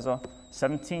Logos has a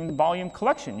 17-volume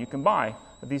collection you can buy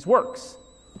of these works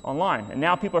online. And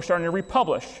now people are starting to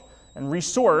republish and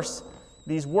resource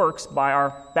these works by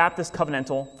our Baptist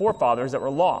covenantal forefathers that were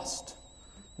lost.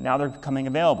 Now they're becoming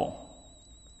available.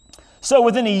 So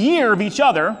within a year of each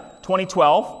other,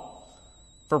 2012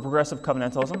 for progressive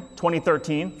covenantalism,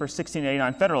 2013 for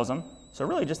 1689 federalism, so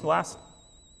really just the last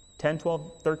 10,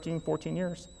 12, 13, 14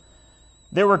 years,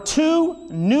 there were two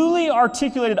newly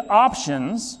articulated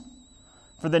options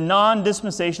for the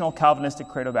non-dispensational Calvinistic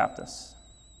Credo Baptists.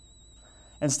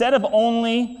 Instead of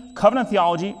only covenant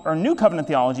theology or new covenant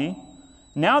theology,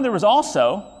 now there was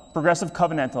also progressive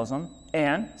covenantalism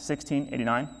and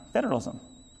 1689 federalism.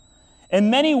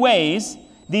 In many ways,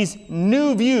 these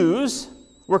new views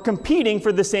were competing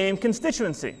for the same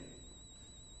constituency,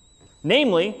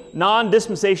 namely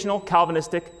non-dispensational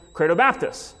Calvinistic Credo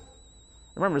Baptists.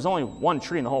 Remember, there's only one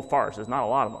tree in the whole forest. There's not a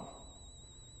lot of them.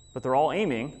 But they're all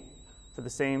aiming for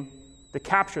to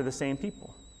capture the same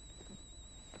people.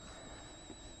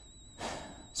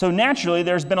 So naturally,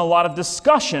 there's been a lot of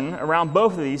discussion around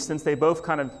both of these since they both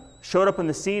kind of showed up in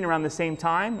the scene around the same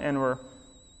time and were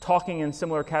talking in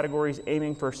similar categories,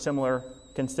 aiming for similar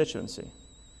constituency.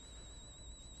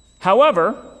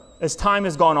 However, as time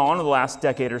has gone on in the last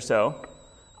decade or so,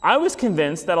 I was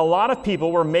convinced that a lot of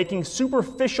people were making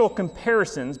superficial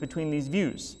comparisons between these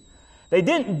views. They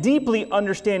didn't deeply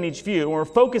understand each view and were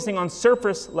focusing on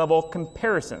surface-level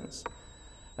comparisons.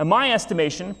 In my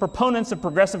estimation, proponents of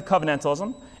progressive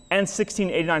covenantalism and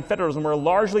 1689 federalism were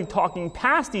largely talking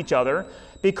past each other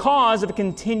because of a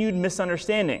continued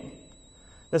misunderstanding.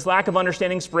 This lack of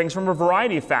understanding springs from a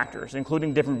variety of factors,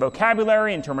 including different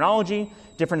vocabulary and terminology,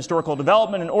 different historical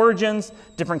development and origins,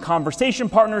 different conversation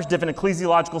partners, different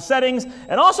ecclesiological settings,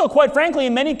 and also, quite frankly,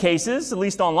 in many cases, at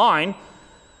least online,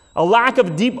 a lack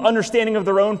of deep understanding of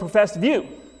their own professed view.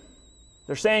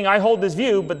 They're saying, I hold this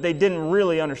view, but they didn't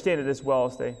really understand it as well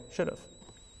as they should have.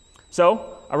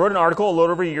 So I wrote an article a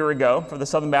little over a year ago for the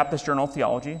Southern Baptist Journal of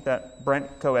Theology that Brent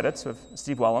co-edits with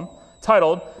Steve Wellum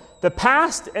titled The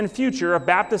Past and Future of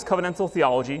Baptist Covenantal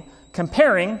Theology,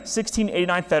 Comparing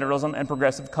 1689 Federalism and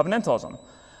Progressive Covenantalism.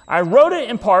 I wrote it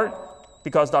in part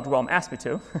because Dr. Wellham asked me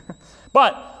to,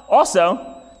 but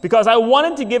also because I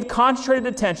wanted to give concentrated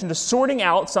attention to sorting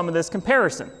out some of this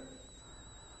comparison.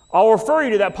 I'll refer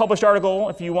you to that published article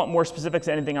if you want more specifics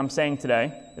to anything I'm saying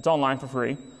today. It's online for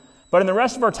free. But in the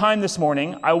rest of our time this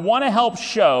morning, I want to help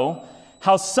show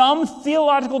how some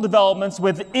theological developments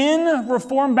within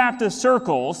Reformed Baptist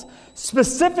circles,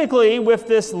 specifically with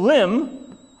this limb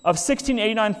of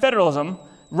 1689 federalism,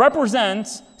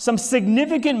 represents some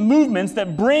significant movements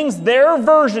that brings their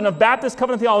version of Baptist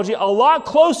covenant theology a lot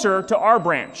closer to our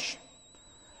branch,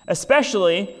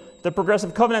 especially the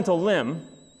progressive covenantal limb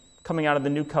coming out of the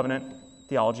New Covenant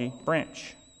theology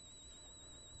branch.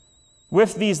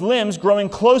 With these limbs growing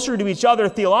closer to each other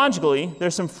theologically,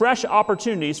 there's some fresh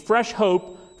opportunities, fresh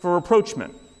hope for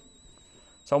rapproachement.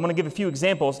 So I want to give a few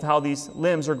examples of how these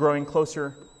limbs are growing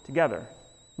closer together.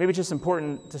 Maybe it's just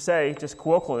important to say, just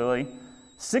colloquially,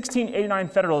 1689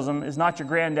 federalism is not your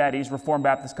granddaddy's Reformed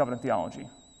Baptist covenant theology.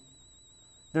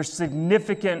 There's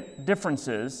significant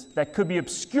differences that could be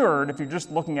obscured if you're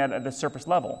just looking at it at the surface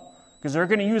level, because they're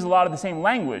going to use a lot of the same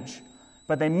language,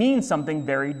 but they mean something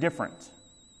very different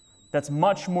that's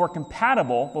much more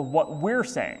compatible with what we're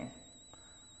saying.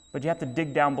 But you have to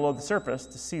dig down below the surface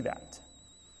to see that.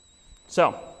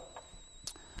 So,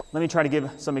 let me try to give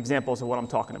some examples of what I'm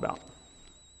talking about.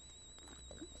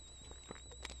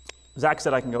 Zach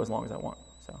said I can go as long as I want.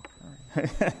 So, all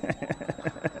right.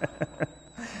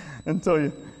 Until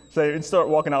you say start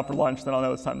walking out for lunch, then I'll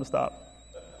know it's time to stop.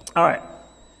 All right.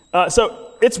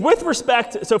 So it's with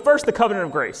respect. So first, the covenant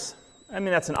of grace. I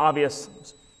mean, that's an obvious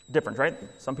difference, right?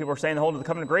 Some people are saying the hold of the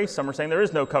covenant of grace. Some are saying there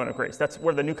is no covenant of grace. That's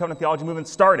where the New Covenant theology movement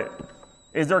started.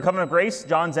 Is there a covenant of grace?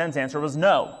 John Zen's answer was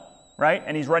no, right?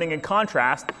 And he's writing in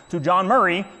contrast to John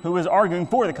Murray, who was arguing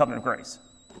for the covenant of grace,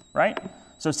 right?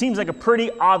 So it seems like a pretty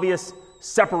obvious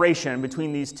separation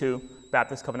between these two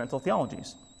Baptist covenantal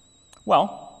theologies.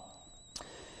 Well,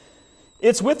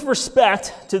 it's with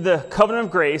respect to the covenant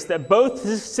of grace that both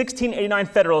 1689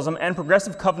 federalism and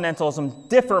progressive covenantalism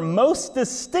differ most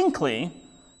distinctly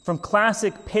from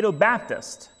classic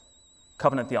Paedo-Baptist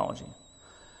covenant theology.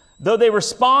 Though they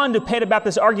respond to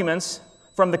Paedo-Baptist arguments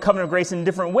from the covenant of grace in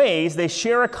different ways, they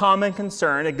share a common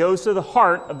concern that goes to the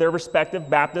heart of their respective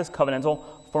Baptist covenantal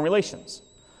formulations.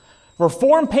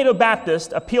 Reformed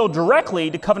Paedo-Baptists appeal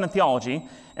directly to covenant theology,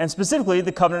 and specifically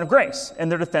the covenant of grace, in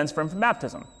their defense for infant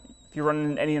baptism. If you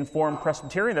run any informed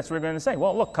Presbyterian, that's what you're going to say.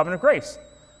 Well, look, covenant of grace.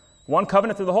 One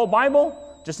covenant through the whole Bible,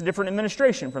 just a different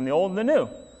administration from the old and the new.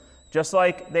 Just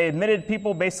like they admitted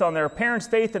people based on their parents'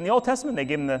 faith in the Old Testament,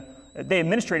 they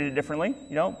administrated it differently.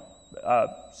 You know,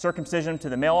 circumcision to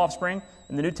the male offspring.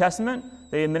 In the New Testament,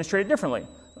 they administrated it differently.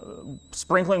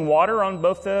 Sprinkling water on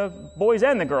both the boys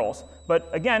and the girls. But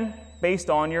again, based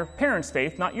on your parents'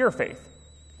 faith, not your faith.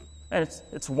 And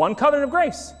it's one covenant of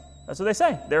grace. That's what they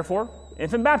say. Therefore,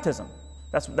 infant baptism.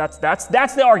 That's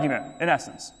the argument, in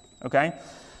essence. Okay?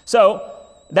 So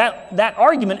that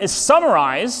argument is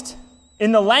summarized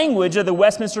in the language of the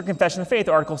Westminster Confession of Faith,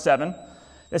 Article 7,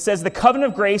 that says the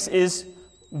covenant of grace is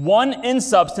one in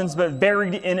substance but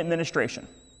varied in administration.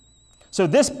 So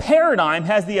this paradigm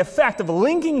has the effect of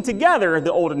linking together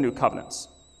the old and new covenants.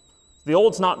 The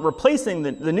old's not replacing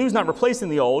the new's not replacing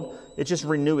the old, it's just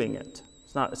renewing it.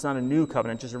 It's not a new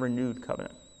covenant, just a renewed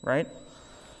covenant, right?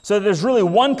 So there's really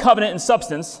one covenant in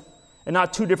substance and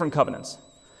not two different covenants.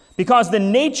 Because the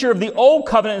nature of the old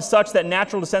covenant is such that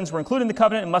natural descendants were included in the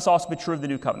covenant, it must also be true of the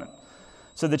new covenant.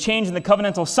 So the change in the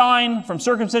covenantal sign from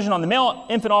circumcision on the male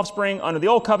infant offspring under the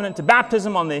old covenant to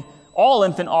baptism on the all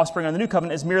infant offspring on the new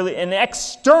covenant is merely an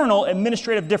external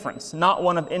administrative difference, not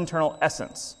one of internal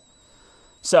essence.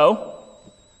 So,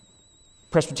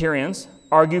 Presbyterians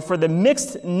argue for the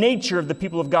mixed nature of the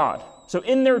people of God. So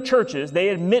in their churches, they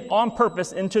admit on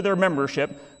purpose into their membership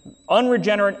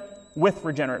unregenerate with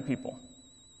regenerate people.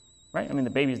 Right? I mean, the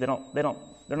babies, they're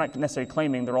not necessarily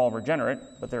claiming they're all regenerate,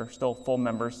 but they're still full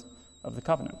members of the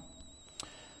covenant.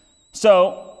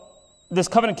 So, this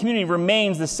covenant community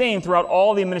remains the same throughout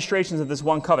all the administrations of this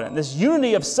one covenant. This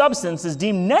unity of substance is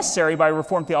deemed necessary by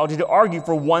Reformed theology to argue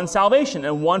for one salvation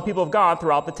and one people of God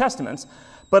throughout the Testaments,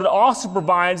 but it also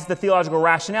provides the theological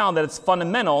rationale that it's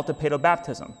fundamental to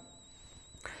paedo-baptism.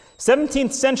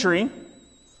 17th century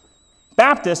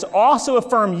Baptists also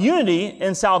affirm unity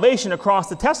in salvation across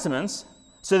the Testaments,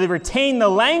 so they retain the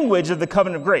language of the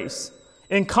covenant of grace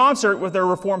in concert with their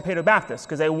Reformed Paedo-Baptists,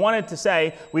 because they wanted to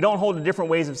say, we don't hold to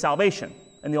different ways of salvation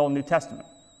in the Old and New Testament.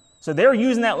 So they're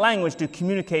using that language to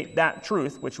communicate that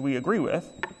truth, which we agree with.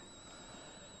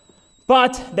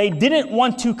 But they didn't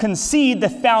want to concede the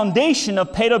foundation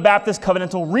of Paedo-Baptist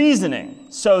covenantal reasoning.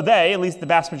 So they, at least the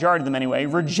vast majority of them anyway,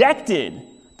 rejected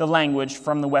the language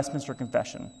from the Westminster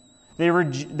Confession.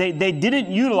 They didn't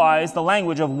utilize the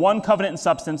language of one covenant in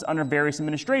substance under various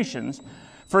administrations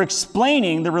for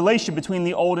explaining the relationship between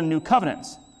the Old and New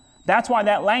Covenants. That's why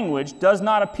that language does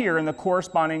not appear in the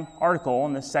corresponding article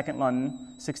in the Second London,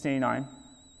 1689,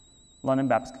 London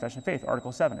Baptist Confession of Faith,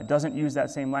 Article 7. It doesn't use that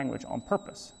same language on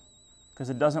purpose because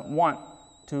it doesn't want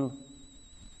to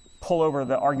pull over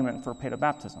the argument for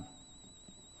paedobaptism.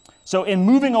 So in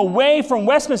moving away from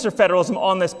Westminster federalism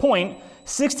on this point,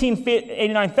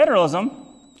 1689 federalism,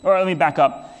 or let me back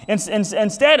up.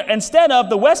 Instead of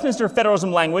the Westminster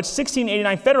federalism language,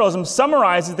 1689 federalism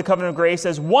summarizes the covenant of grace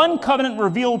as one covenant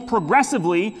revealed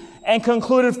progressively and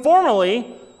concluded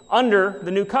formally under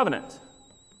the new covenant.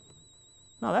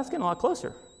 Now that's getting a lot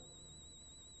closer.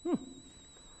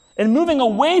 In moving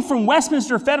away from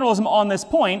Westminster federalism on this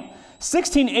point,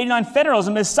 1689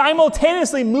 federalism is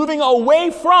simultaneously moving away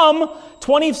from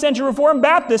 20th century Reformed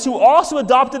Baptists who also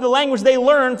adopted the language they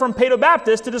learned from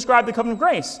Paedo-Baptists to describe the covenant of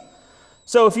grace.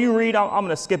 So if you read, I'm going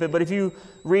to skip it, but if you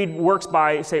read works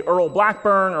by, say, Earl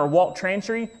Blackburn or Walt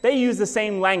Trantree, they use the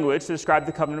same language to describe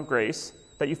the covenant of grace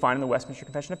that you find in the Westminster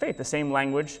Confession of Faith, the same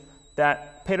language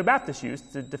that Paedo-Baptists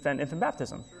used to defend infant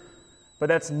baptism. But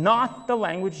that's not the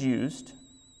language used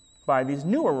by these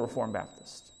newer Reformed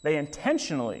Baptists. They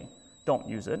intentionally don't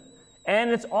use it, and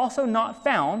it's also not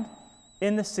found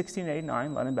in the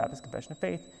 1689 London Baptist Confession of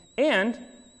Faith. And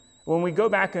when we go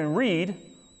back and read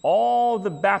all the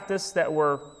Baptists that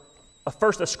were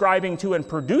first ascribing to and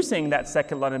producing that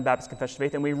Second London Baptist Confession of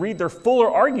Faith, and we read their fuller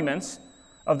arguments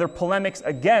of their polemics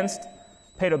against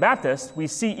Paedo-Baptists, we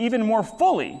see even more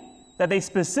fully that they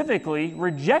specifically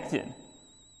rejected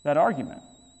that argument.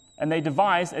 And they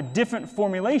devised a different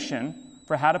formulation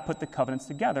for how to put the covenants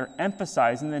together,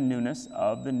 emphasizing the newness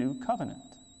of the new covenant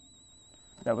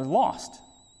that was lost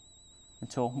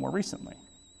until more recently.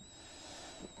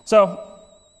 So,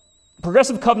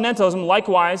 progressive covenantalism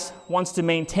likewise wants to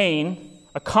maintain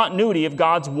a continuity of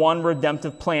God's one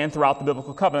redemptive plan throughout the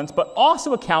biblical covenants, but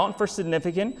also account for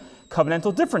significant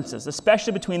covenantal differences,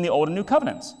 especially between the Old and New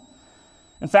Covenants.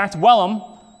 In fact,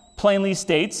 Wellum plainly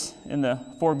states in the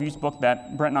Four Views book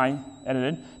that Brent and I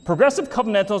edited, progressive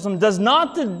covenantalism does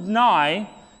not deny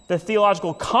the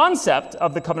theological concept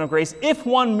of the covenant of grace if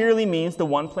one merely means the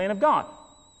one plan of God.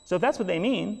 So if that's what they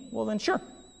mean, well then sure,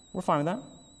 we're fine with that.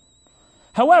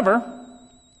 However,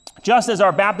 just as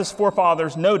our Baptist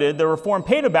forefathers noted, the Reformed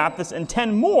Paedo-Baptists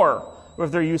intend more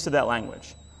with their use of that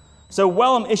language. So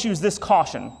Wellum issues this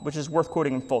caution, which is worth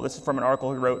quoting in full. This is from an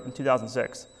article he wrote in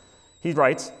 2006. He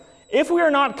writes, "If we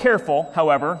are not careful,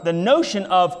 however, the notion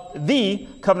of the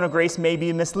covenant of grace may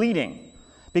be misleading,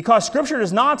 because Scripture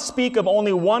does not speak of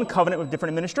only one covenant with different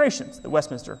administrations," the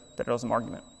Westminster federalism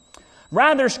argument.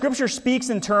 "Rather, Scripture speaks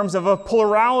in terms of a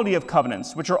plurality of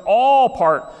covenants, which are all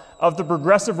part of the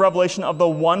progressive revelation of the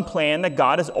one plan that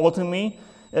God is ultimately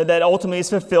is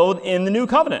fulfilled in the new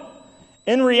covenant.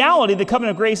 In reality, the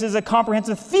covenant of grace is a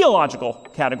comprehensive theological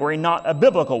category, not a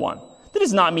biblical one. That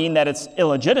does not mean that it's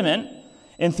illegitimate.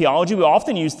 In theology, we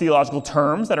often use theological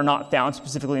terms that are not found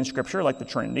specifically in Scripture, like the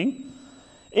Trinity.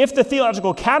 If the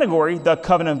theological category, the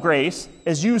covenant of grace,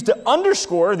 is used to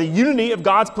underscore the unity of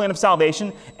God's plan of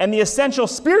salvation and the essential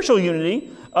spiritual unity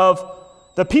of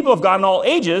the people of God in all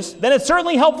ages, then it's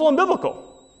certainly helpful and biblical.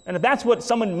 And if that's what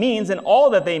someone means and all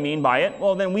that they mean by it,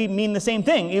 well, then we mean the same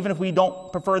thing, even if we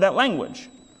don't prefer that language.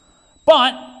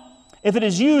 But if it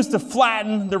is used to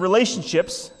flatten the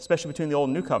relationships, especially between the Old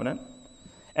and New Covenant,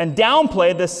 and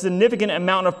downplay the significant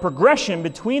amount of progression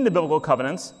between the biblical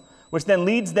covenants, which then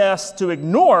leads us to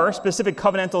ignore specific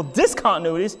covenantal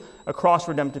discontinuities across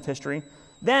redemptive history,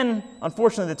 then,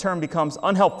 unfortunately, the term becomes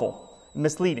unhelpful,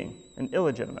 misleading, and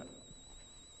illegitimate.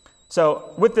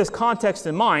 So, with this context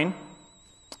in mind,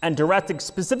 and directed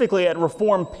specifically at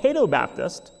Reformed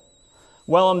Paedo-Baptist,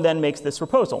 Wellum then makes this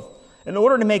proposal. In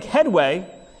order to make headway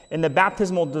in the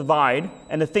baptismal divide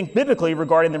and to think biblically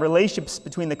regarding the relationships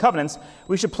between the covenants,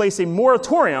 we should place a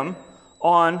moratorium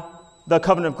on the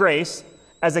covenant of grace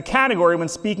as a category when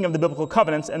speaking of the biblical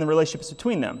covenants and the relationships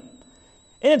between them.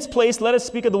 In its place, let us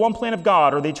speak of the one plan of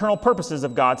God, or the eternal purposes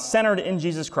of God centered in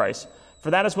Jesus Christ,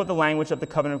 for that is what the language of the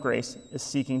covenant of grace is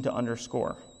seeking to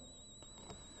underscore."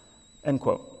 End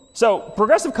quote. So,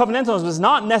 progressive covenantalism is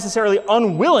not necessarily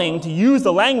unwilling to use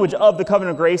the language of the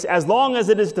covenant of grace as long as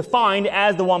it is defined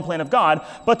as the one plan of God,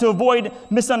 but to avoid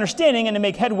misunderstanding and to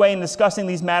make headway in discussing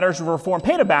these matters with Reformed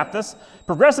Paedo-Baptists,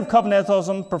 progressive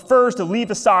covenantalism prefers to leave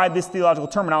aside this theological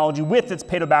terminology with its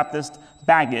Paedo-Baptist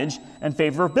baggage in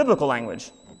favor of biblical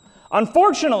language.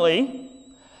 Unfortunately,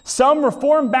 some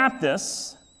Reformed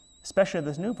Baptists, especially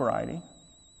this new variety,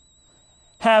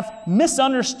 have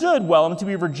misunderstood Wellum to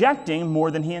be rejecting more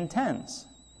than he intends.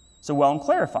 So Wellum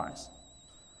clarifies.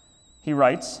 He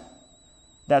writes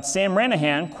that Sam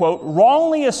Ranahan, quote,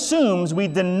 wrongly assumes we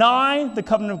deny the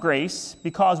covenant of grace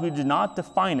because we did not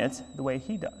define it the way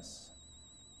he does.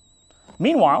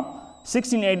 Meanwhile,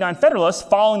 1689 Federalists,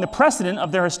 following the precedent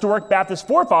of their historic Baptist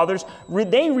forefathers,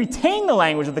 they retain the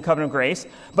language of the covenant of grace,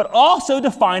 but also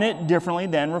define it differently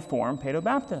than Reformed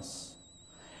Paedo-Baptists.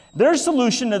 Their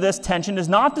solution to this tension is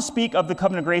not to speak of the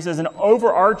covenant of grace as an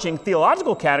overarching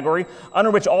theological category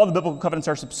under which all the biblical covenants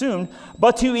are subsumed,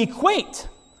 but to equate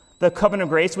the covenant of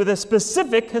grace with a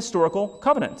specific historical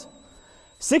covenant.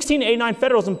 1689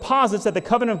 Federalism posits that the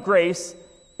covenant of grace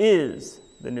is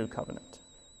the new covenant.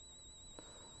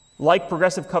 Like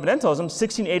progressive covenantalism,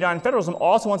 1689 Federalism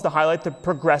also wants to highlight the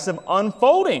progressive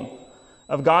unfolding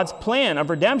of God's plan of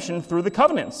redemption through the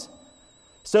covenants.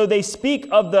 So they speak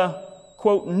of the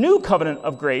quote, new covenant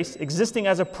of grace existing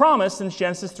as a promise since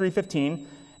Genesis 3:15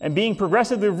 and being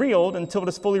progressively revealed until it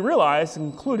is fully realized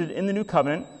and included in the new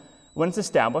covenant when it's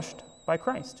established by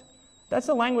Christ. That's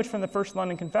the language from the First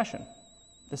London Confession,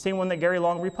 the same one that Gary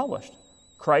Long republished.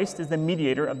 Christ is the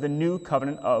mediator of the new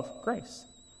covenant of grace.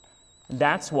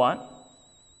 That's what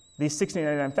these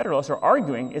 1689 Federalists are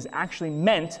arguing is actually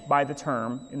meant by the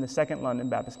term in the Second London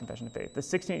Baptist Confession of Faith. The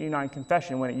 1689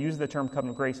 Confession, when it uses the term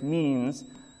covenant of grace, means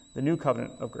the new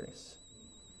covenant of grace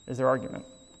is their argument.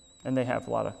 And they have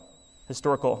a lot of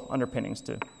historical underpinnings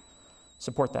to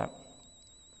support that.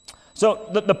 So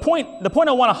the point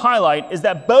I want to highlight is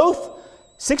that both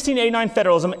 1689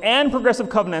 Federalism and progressive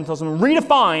covenantalism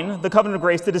redefine the covenant of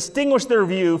grace to distinguish their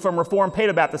view from Reformed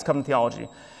Paedo-Baptist covenant theology.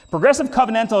 Progressive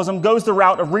covenantalism goes the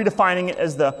route of redefining it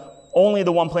as only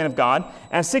the one plan of God,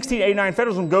 and 1689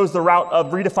 Federalism goes the route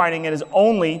of redefining it as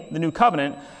only the new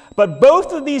covenant. But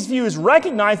both of these views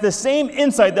recognize the same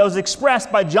insight that was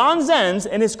expressed by John Zenz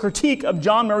in his critique of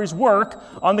John Murray's work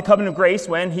on the covenant of grace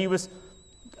when he was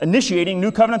initiating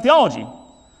New Covenant theology.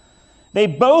 They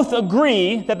both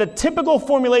agree that the typical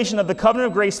formulation of the covenant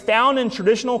of grace found in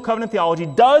traditional covenant theology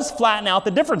does flatten out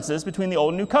the differences between the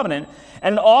Old and New Covenant,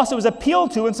 and it also is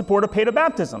appealed to in support of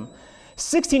Paedo-Baptism.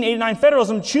 1689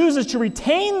 Federalism chooses to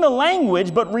retain the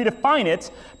language but redefine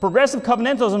it. Progressive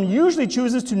covenantalism usually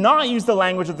chooses to not use the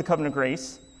language of the covenant of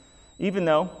grace, even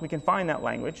though we can find that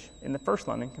language in the First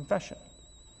London Confession.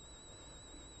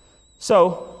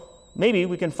 So maybe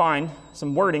we can find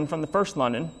some wording from the First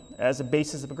London as a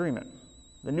basis of agreement.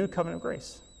 The new covenant of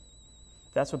grace.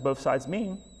 If that's what both sides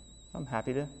mean, I'm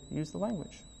happy to use the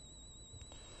language.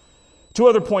 Two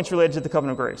other points related to the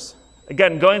covenant of grace.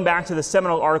 Again, going back to the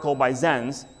seminal article by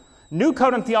Zenz, New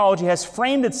Covenant theology has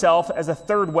framed itself as a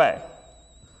third way,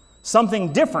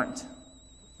 something different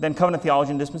than covenant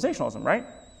theology and dispensationalism, right?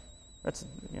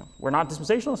 We're not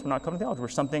dispensationalists, we're not covenant theology, we're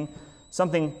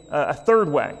something a third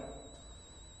way.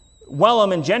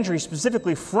 Wellum and Gentry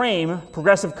specifically frame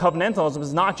progressive covenantalism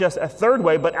as not just a third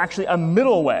way, but actually a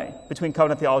middle way between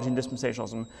covenant theology and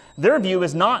dispensationalism. Their view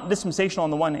is not dispensational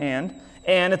on the one hand,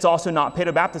 and it's also not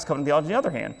Paedo-Baptist covenant theology on the other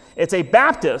hand. It's a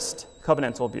Baptist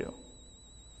covenantal view.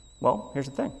 Well, here's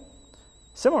the thing.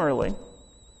 Similarly,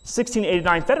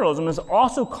 1689 Federalism is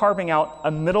also carving out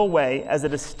a middle way as a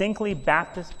distinctly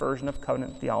Baptist version of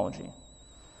covenant theology.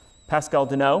 Pascal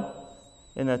Deneau,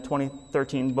 in the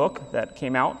 2013 book that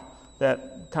came out,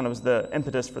 that kind of was the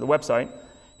impetus for the website,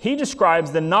 he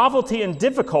describes the novelty and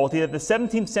difficulty that the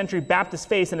 17th century Baptists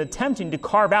faced in attempting to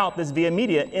carve out this via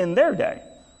media in their day.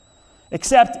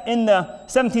 Except in the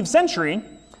 17th century,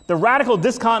 the radical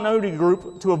discontinuity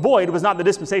group to avoid was not the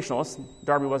dispensationalists,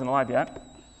 Darby wasn't alive yet,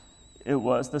 it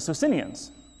was the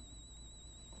Socinians.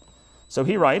 So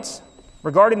he writes,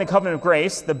 regarding the covenant of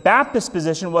grace, the Baptist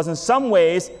position was in some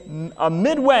ways a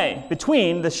midway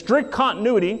between the strict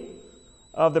continuity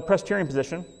of the Presbyterian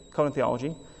position, covenant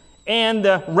theology, and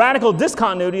the radical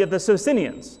discontinuity of the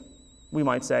Socinians, we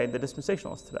might say the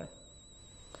dispensationalists today.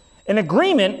 In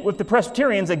agreement with the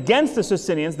Presbyterians against the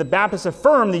Socinians, the Baptists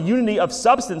affirm the unity of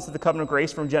substance of the covenant of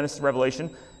grace from Genesis to Revelation,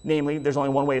 namely, there's only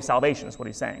one way of salvation, is what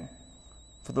he's saying.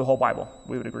 For the whole Bible,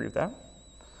 we would agree with that.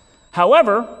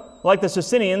 However, like the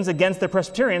Socinians against the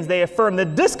Presbyterians, they affirm the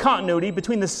discontinuity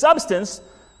between the substance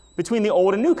between the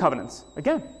Old and New Covenants.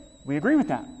 Again, we agree with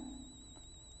that.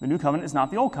 The New Covenant is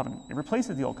not the Old Covenant. It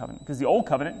replaces the Old Covenant because the Old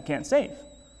Covenant can't save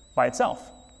by itself.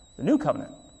 The New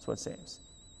Covenant is what saves.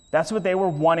 That's what they were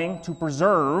wanting to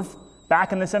preserve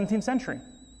back in the 17th century.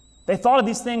 They thought of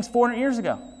these things 400 years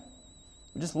ago.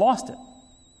 We just lost it.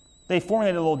 They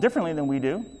formulated it a little differently than we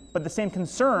do, but the same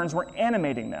concerns were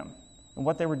animating them and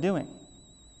what they were doing.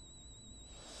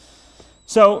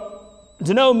 So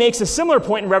Deneau makes a similar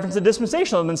point in reference to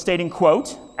dispensationalism, stating,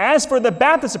 quote, "As for the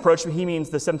Baptist approach," he means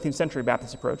the 17th century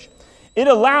Baptist approach, "it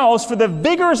allows for the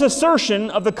vigorous assertion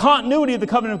of the continuity of the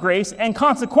covenant of grace and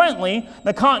consequently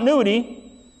the continuity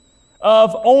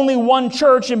of only one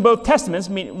church in both testaments,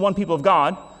 meaning one people of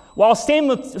God, while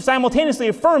simultaneously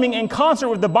affirming in concert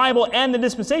with the Bible and the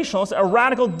dispensationalists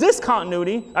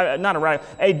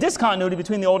a discontinuity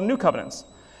between the Old and New covenants.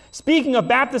 Speaking of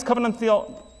Baptist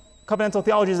covenantal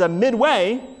theology as a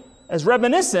midway, as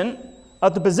reminiscent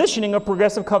of the positioning of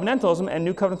progressive covenantalism and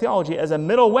New Covenant theology as a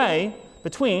middle way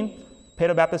between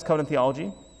Paedo-Baptist covenant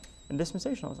theology and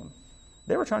dispensationalism."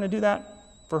 They were trying to do that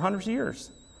for hundreds of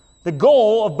years. The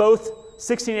goal of both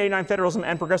 1689 federalism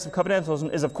and progressive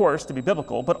covenantalism is, of course, to be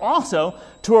biblical, but also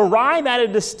to arrive at a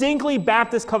distinctly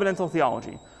Baptist covenantal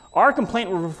theology. Our complaint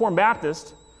with Reformed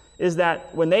Baptists is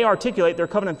that when they articulate their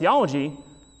covenant theology,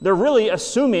 they're really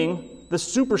assuming the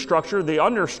superstructure, the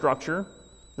understructure,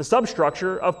 the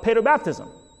substructure of Paedo-Baptism.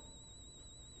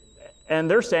 And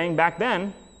they're saying back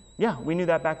then, yeah, we knew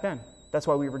that back then. That's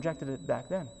why we rejected it back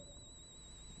then.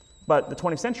 But the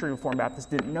 20th century Reformed Baptists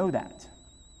didn't know that.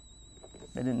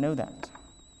 They didn't know that.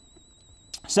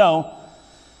 So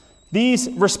these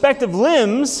respective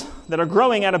limbs that are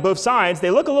growing out of both sides,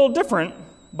 they look a little different,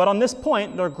 but on this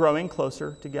point, they're growing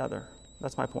closer together.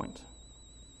 That's my point.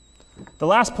 The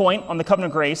last point on the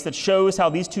covenant of grace that shows how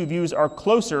these two views are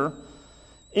closer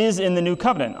is in the New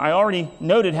Covenant. I already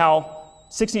noted how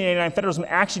 1689 federalism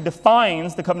actually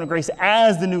defines the covenant of grace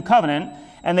as the New Covenant,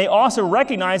 and they also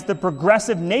recognize the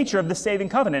progressive nature of the saving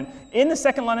covenant. In the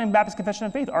Second London Baptist Confession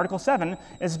of Faith, Article 7,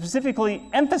 it specifically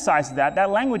emphasizes that. That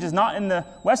language is not in the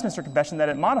Westminster Confession that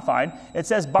it modified. It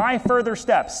says, by further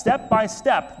steps, step by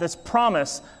step, this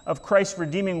promise of Christ's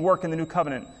redeeming work in the New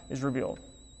Covenant is revealed.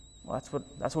 Well,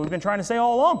 that's what we've been trying to say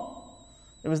all along.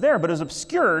 It was there, but it was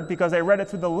obscured because they read it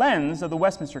through the lens of the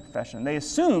Westminster Confession. They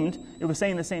assumed it was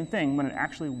saying the same thing when it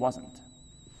actually wasn't.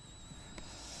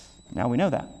 Now we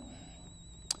know that.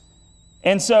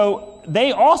 And so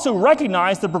they also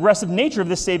recognized the progressive nature of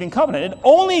this saving covenant. It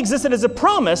only existed as a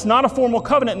promise, not a formal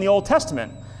covenant in the Old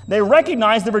Testament. They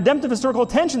recognized the redemptive historical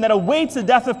tension that awaits the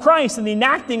death of Christ and the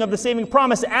enacting of the saving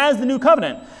promise as the new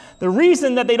covenant. The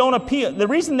reason they don't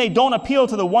appeal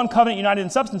to the one covenant united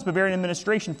in substance but varying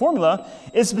administration formula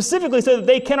is specifically so that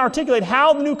they can articulate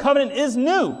how the new covenant is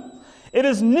new. It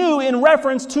is new in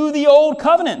reference to the old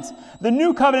covenant. The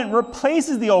new covenant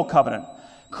replaces the old covenant.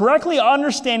 Correctly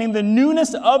understanding the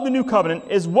newness of the new covenant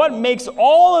is what makes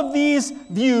all of these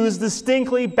views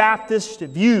distinctly Baptist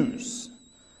views.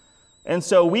 And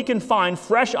so we can find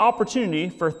fresh opportunity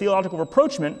for theological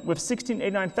rapproachement with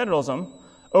 1689 federalism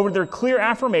over their clear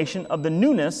affirmation of the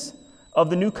newness of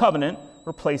the new covenant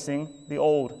replacing the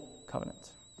old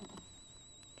covenant.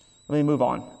 Let me move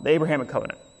on. The Abrahamic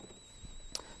covenant.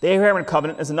 The Abrahamic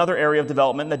covenant is another area of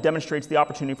development that demonstrates the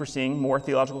opportunity for seeing more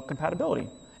theological compatibility.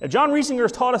 If John Riesinger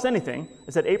has taught us anything,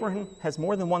 it's that Abraham has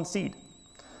more than one seed.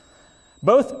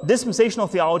 Both dispensational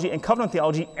theology and covenant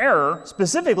theology err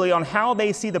specifically on how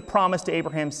they see the promise to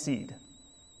Abraham's seed.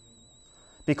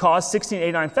 Because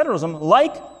 1689 federalism,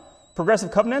 like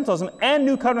progressive covenantalism and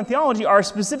New Covenant theology, are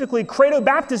specifically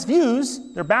Credo-Baptist views,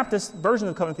 they're Baptist versions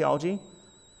of covenant theology,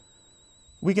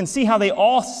 we can see how they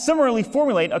all similarly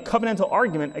formulate a covenantal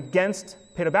argument against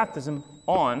Paedo-Baptism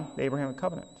on the Abrahamic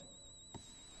covenant.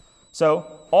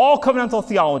 So, all covenantal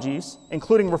theologies,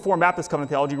 including Reformed Baptist covenant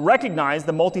theology, recognize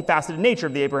the multifaceted nature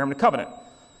of the Abrahamic covenant.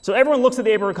 So everyone looks at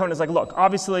the Abrahamic covenant and is like, look,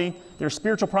 obviously there's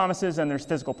spiritual promises and there's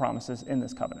physical promises in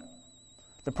this covenant.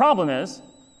 The problem is,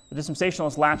 the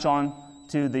dispensationalists latch on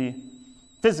to the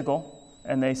physical,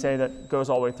 and they say that goes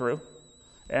all the way through.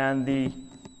 And the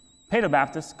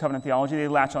Paedo-Baptist covenant theology, they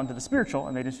latch on to the spiritual,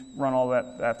 and they just run all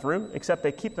that through, except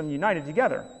they keep them united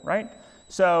together, right?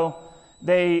 So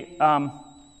they...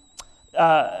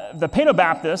 the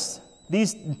Paedo-Baptists,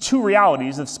 these two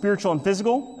realities of spiritual and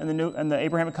physical in the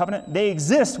Abrahamic covenant, they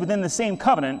exist within the same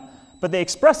covenant, but they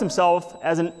express themselves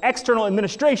as an external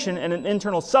administration and an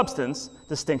internal substance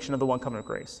distinction of the one covenant of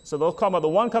grace. So they'll call about the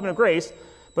one covenant of grace,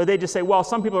 but they just say, well,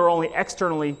 some people are only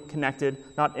externally connected,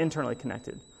 not internally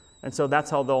connected. And so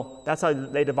that's how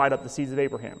they divide up the seeds of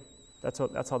Abraham.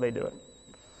 That's how they do it.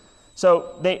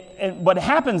 So what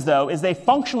happens, though, is they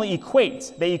functionally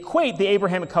equate. They equate the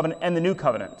Abrahamic covenant and the new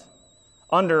covenant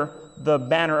under the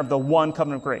banner of the one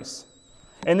covenant of grace.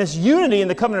 And this unity in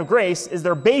the covenant of grace is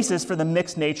their basis for the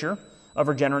mixed nature of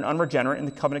regenerate and unregenerate in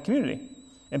the covenant community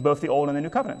in both the old and the new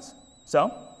covenants. So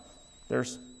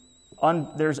there's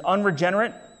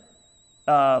unregenerate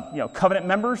covenant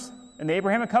members in the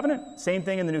Abrahamic covenant, same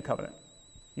thing in the new covenant.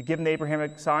 You give them the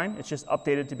Abrahamic sign, it's just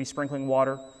updated to be sprinkling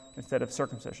water instead of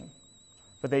circumcision.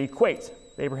 But they equate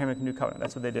the Abrahamic New Covenant.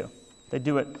 That's what they do. They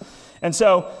do it. And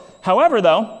so, however,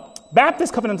 though,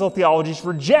 Baptist covenantal theologies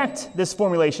reject this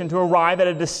formulation to arrive at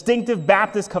a distinctive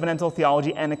Baptist covenantal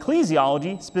theology and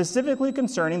ecclesiology specifically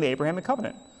concerning the Abrahamic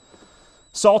covenant.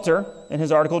 Salter, in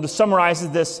his article, just summarizes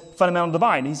this fundamental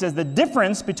divide. He says the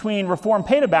difference between Reformed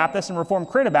Paedobaptists and Reformed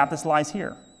Credo-Baptists lies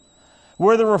here.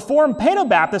 Where the Reformed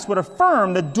Paedobaptists would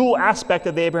affirm the dual aspect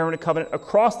of the Abrahamic covenant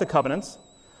across the covenants,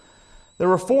 the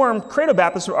Reformed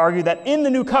Credo-Baptists would argue that in the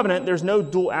New Covenant, there's no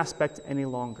dual aspect any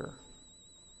longer.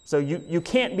 So you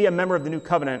can't be a member of the New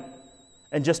Covenant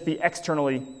and just be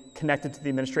externally connected to the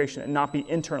administration and not be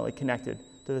internally connected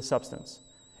to the substance.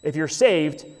 If you're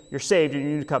saved in the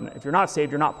New Covenant. If you're not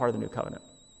saved, you're not part of the New Covenant.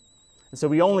 And so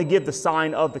we only give the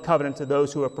sign of the covenant to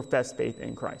those who have professed faith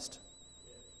in Christ.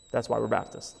 That's why we're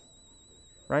Baptists.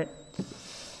 Right?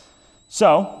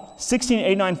 So,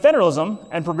 1689 federalism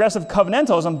and progressive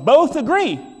covenantalism both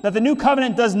agree that the New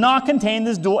Covenant does not contain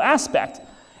this dual aspect.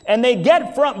 And they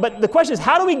get but the question is,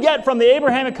 how do we get from the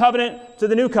Abrahamic covenant to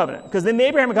the New Covenant? Because in the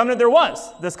Abrahamic covenant, there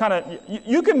was this kind of,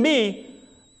 you can be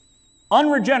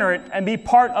unregenerate and be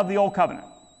part of the old covenant,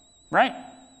 right?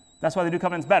 That's why the New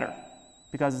Covenant's better,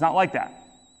 because it's not like that.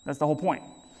 That's the whole point.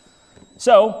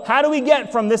 So, how do we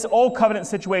get from this old covenant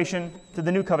situation to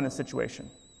the New Covenant situation?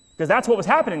 Because that's what was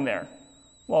happening there.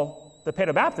 Well, the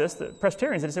Paedobaptists, the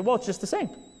Presbyterians, they say, well, it's just the same.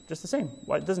 Just the same.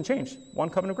 Well, it doesn't change. One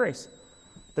covenant of grace.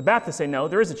 The Baptists say, no,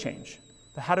 there is a change.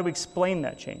 But how do we explain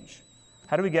that change?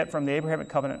 How do we get from the Abrahamic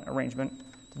covenant arrangement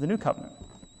to the New Covenant?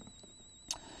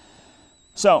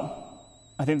 So,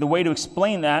 I think the way to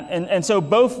explain that, and so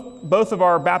both of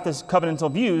our Baptist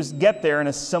covenantal views get there in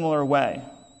a similar way.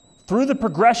 Through the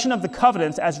progression of the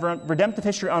covenants as redemptive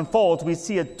history unfolds, we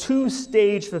see a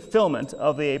two-stage fulfillment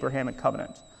of the Abrahamic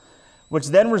covenant, which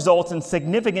then results in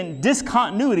significant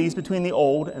discontinuities between the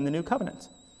Old and the New Covenant.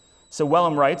 So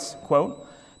Wellham writes, quote,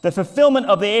 "The fulfillment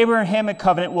of the Abrahamic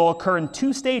covenant will occur in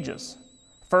two stages.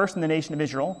 First, in the nation of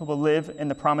Israel, who will live in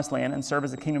the promised land and serve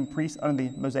as a kingdom priest under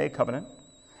the Mosaic covenant.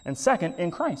 And second,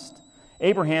 in Christ.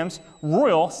 Abraham's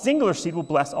royal singular seed will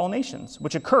bless all nations,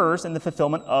 which occurs in the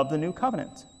fulfillment of the New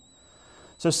Covenant."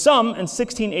 So some in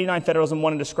 1689 federalism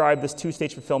want to describe this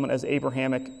two-stage fulfillment as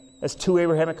two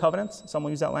Abrahamic covenants. Some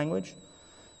will use that language,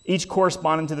 each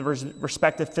corresponding to the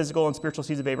respective physical and spiritual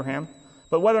seeds of Abraham.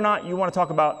 But whether or not you want to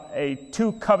talk about a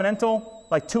two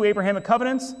Abrahamic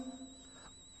covenants,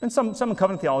 and some in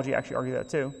covenant theology actually argue that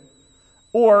too,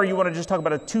 or you want to just talk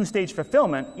about a two-stage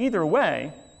fulfillment, either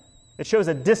way, it shows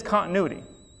a discontinuity,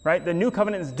 right? The New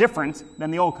Covenant is different than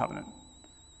the Old Covenant.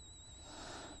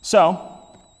 So,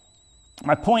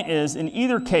 my point is, in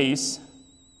either case,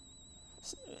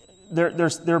 they're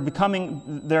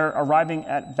arriving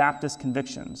at Baptist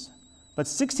convictions. But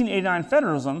 1689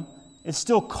 federalism is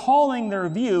still calling their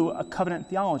view a covenant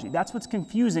theology. That's what's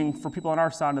confusing for people on our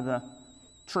side of the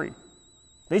tree.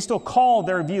 They still call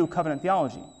their view covenant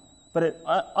theology. But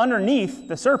underneath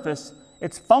the surface,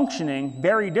 it's functioning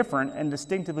very different and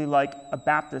distinctively like a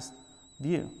Baptist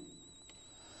view.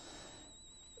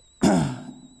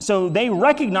 So they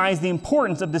recognize the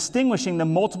importance of distinguishing the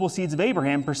multiple seeds of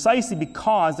Abraham precisely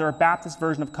because they're a Baptist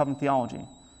version of covenant theology.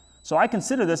 So I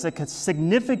consider this a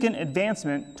significant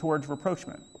advancement towards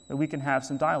rapprochement that we can have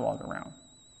some dialogue around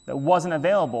that wasn't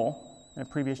available in a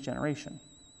previous generation.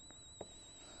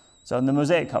 So in the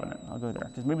Mosaic covenant, I'll go there,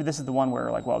 because maybe this is the one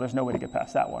where, there's no way to get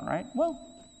past that one, right? Well,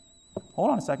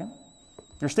 hold on a second.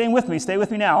 If you're staying with me, stay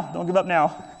with me now. Don't give up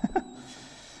now.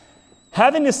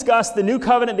 Having discussed the New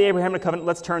Covenant, the Abrahamic covenant,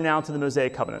 let's turn now to the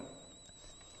Mosaic covenant.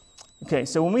 Okay,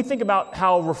 so when we think about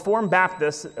how Reformed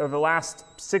Baptists over the last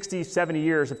 60, 70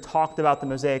 years have talked about the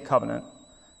Mosaic covenant,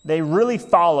 they really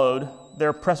followed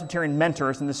their Presbyterian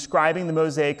mentors in describing the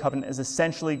Mosaic covenant as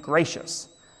essentially gracious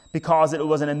because it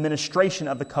was an administration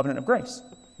of the covenant of grace.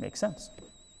 Makes sense.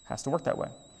 Has to work that way.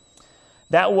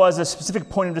 That was a specific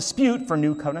point of dispute for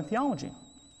New Covenant theology,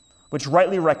 which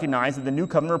rightly recognized that the New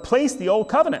Covenant replaced the Old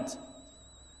Covenant.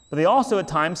 But they also at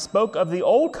times spoke of the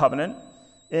Old Covenant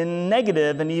in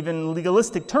negative and even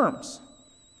legalistic terms.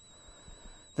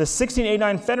 The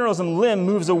 1689 federalism limb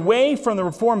moves away from the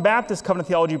Reformed Baptist covenant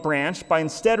theology branch by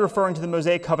instead referring to the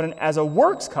Mosaic covenant as a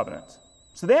works covenant.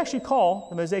 So they actually call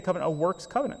the Mosaic covenant a works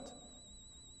covenant.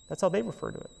 That's how they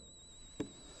refer to it.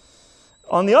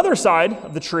 On the other side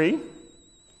of the tree,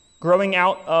 growing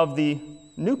out of the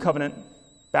New Covenant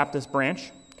Baptist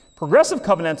branch, progressive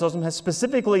covenantalism has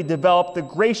specifically developed the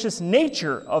gracious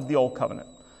nature of the Old Covenant.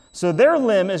 So their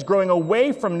limb is growing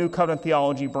away from New Covenant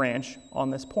theology branch on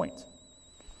this point.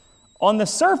 On the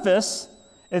surface,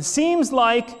 it seems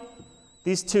like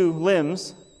these two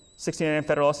limbs, 1689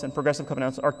 Federalists and Progressive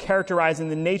Covenantalists, are characterizing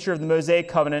the nature of the Mosaic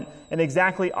Covenant in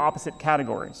exactly opposite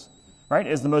categories. Right?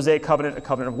 Is the Mosaic Covenant a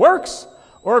covenant of works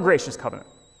or a gracious covenant?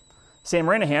 Sam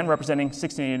Ranahan, representing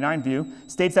 1689 view,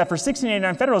 states that for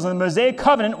 1689 Federalism, the Mosaic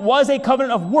Covenant was a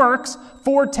covenant of works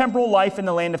for temporal life in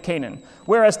the land of Canaan.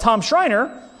 Whereas Tom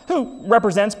Schreiner, who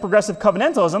represents Progressive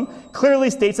Covenantalism, clearly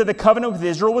states that the covenant with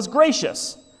Israel was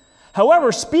gracious.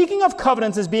 However, speaking of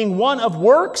covenants as being one of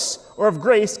works or of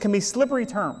grace can be slippery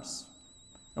terms.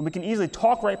 And we can easily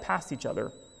talk right past each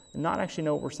other and not actually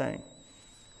know what we're saying.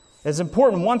 It's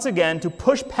important, once again, to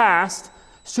push past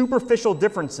superficial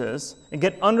differences and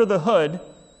get under the hood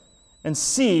and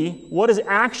see what is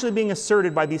actually being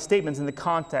asserted by these statements in the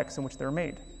context in which they're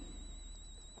made.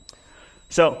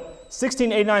 So,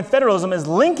 1689 Federalism is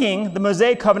linking the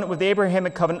Mosaic Covenant with the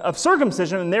Abrahamic Covenant of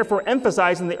circumcision and therefore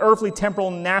emphasizing the earthly,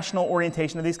 temporal, national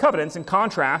orientation of these covenants in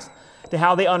contrast to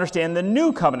how they understand the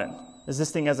New Covenant,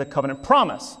 existing as a covenant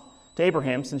promise to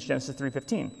Abraham since Genesis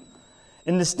 3:15.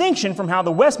 In distinction from how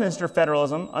the Westminster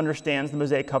Federalism understands the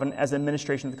Mosaic Covenant as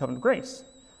administration of the covenant of grace.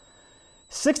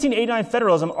 1689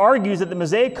 Federalism argues that the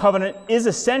Mosaic Covenant is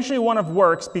essentially one of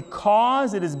works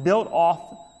because it is built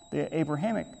off the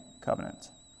Abrahamic Covenant.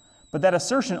 But that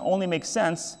assertion only makes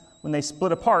sense when they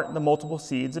split apart the multiple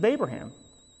seeds of Abraham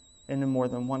into more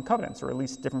than one covenant, or at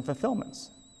least different fulfillments.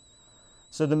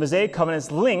 So the Mosaic Covenant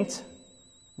is linked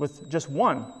with just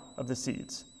one of the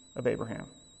seeds of Abraham.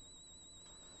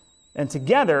 And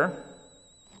together,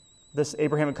 this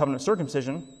Abrahamic covenant of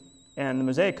circumcision and the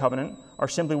Mosaic covenant are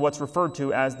simply what's referred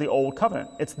to as the Old Covenant.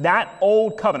 It's that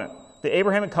Old Covenant, the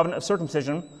Abrahamic covenant of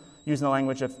circumcision, using the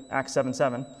language of Acts 7,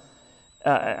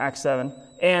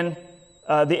 and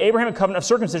the Abrahamic covenant of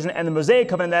circumcision and the Mosaic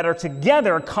covenant that are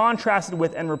together contrasted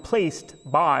with and replaced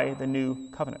by the New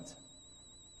Covenant.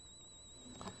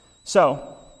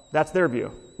 So, that's their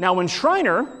view. Now, when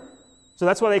Schreiner, so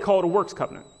that's why they call it a works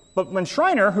covenant. But when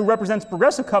Schreiner, who represents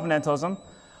Progressive Covenantalism,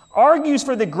 argues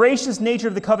for the gracious nature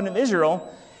of the covenant of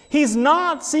Israel, he's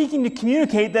not seeking to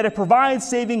communicate that it provides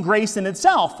saving grace in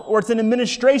itself, or it's an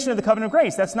administration of the covenant of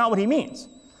grace. That's not what he means.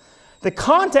 The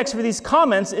context for these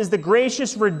comments is the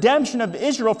gracious redemption of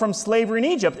Israel from slavery in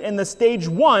Egypt in the stage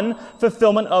 1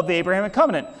 fulfillment of the Abrahamic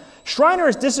covenant. Schreiner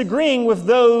is disagreeing with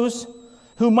those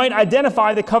who might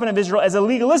identify the covenant of Israel as a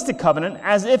legalistic covenant,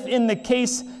 as if in this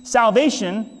case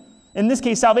salvation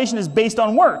is based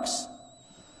on works.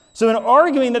 So in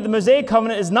arguing that the Mosaic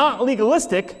covenant is not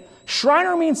legalistic,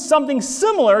 Schreiner means something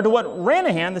similar to what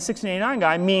Ranahan, the 1689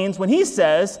 guy, means when he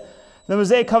says the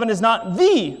Mosaic covenant is not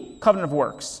the covenant of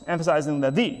works, emphasizing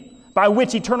the, by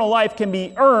which eternal life can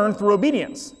be earned through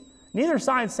obedience. Neither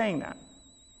side's saying that.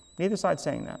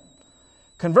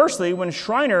 Conversely, when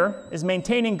Schreiner is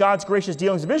maintaining God's gracious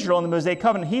dealings of Israel in the Mosaic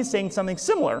covenant, he's saying something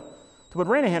similar to what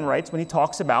Ranahan writes when he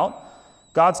talks about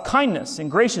God's kindness and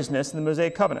graciousness in the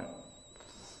Mosaic covenant.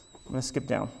 I'm going to skip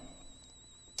down.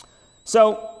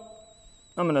 So,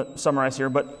 I'm going to summarize here,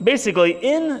 but basically,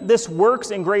 in this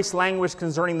works and grace language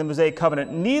concerning the Mosaic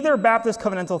covenant, neither Baptist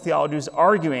covenantal theology is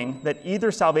arguing that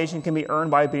either salvation can be earned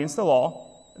by obedience to the law,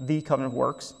 the covenant of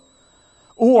works,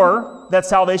 or that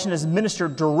salvation is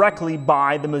administered directly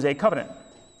by the Mosaic covenant,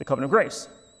 the covenant of grace.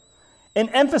 In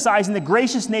emphasizing the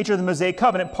gracious nature of the Mosaic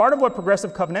covenant, part of what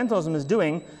progressive covenantalism is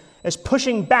doing is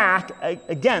pushing back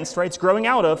against, right? It's growing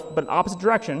out of, but in opposite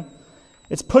direction.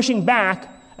 It's pushing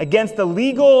back against the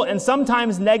legal and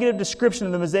sometimes negative description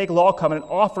of the Mosaic law covenant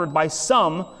offered by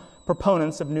some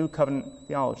proponents of new covenant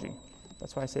theology.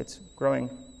 That's why I say it's growing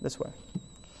this way.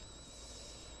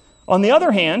 On the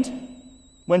other hand,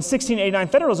 when 1689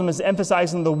 Federalism is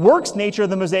emphasizing the works nature of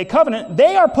the Mosaic covenant,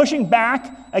 they are pushing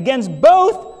back against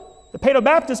both the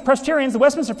Paedo-Baptist Presbyterians, the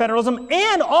Westminster Federalism,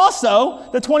 and also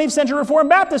the 20th century Reformed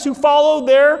Baptists who followed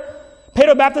their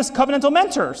Paedo-Baptist covenantal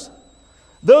mentors.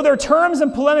 Though their terms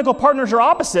and polemical partners are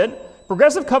opposite,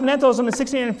 progressive covenantalism and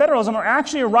 1689 Federalism are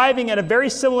actually arriving at a very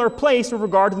similar place with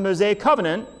regard to the Mosaic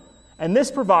covenant, and this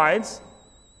provides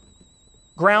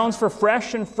grounds for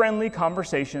fresh and friendly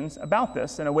conversations about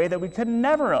this in a way that we could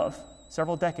never have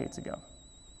several decades ago.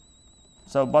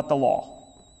 So, but the law.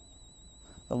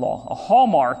 The law, a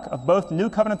hallmark of both New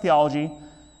Covenant theology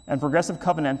and progressive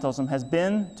covenantalism, has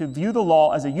been to view the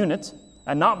law as a unit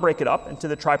and not break it up into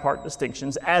the tripart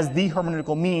distinctions as the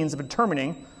hermeneutical means of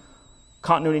determining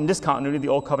continuity and discontinuity of the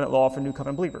Old Covenant law for New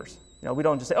Covenant believers. You know, we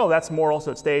don't just say, oh, that's moral,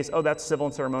 so it stays. Oh, that's civil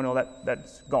and ceremonial,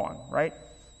 that's gone, right?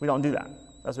 We don't do that.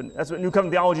 That's what New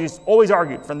Covenant theology has always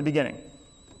argued from the beginning.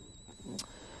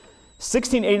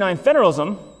 1689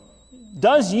 Federalism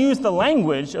does use the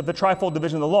language of the trifold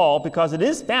division of the law because it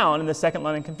is found in the Second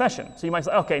London Confession. So you might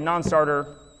say, okay,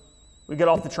 non-starter, we get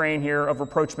off the train here of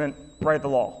rapproachement right at the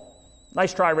law.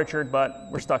 Nice try, Richard, but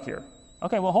we're stuck here.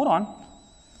 Okay, well, hold on.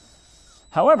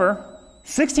 However,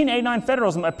 1689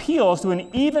 federalism appeals to an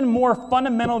even more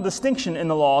fundamental distinction in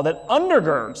the law that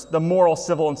undergirds the moral,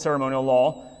 civil, and ceremonial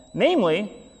law. Namely,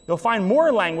 you'll find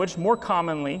more language, more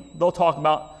commonly, they'll talk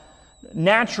about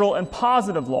natural and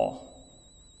positive law.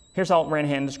 Here's how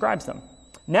Ranahan describes them.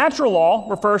 Natural law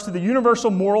refers to the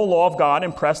universal moral law of God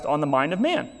impressed on the mind of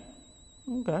man.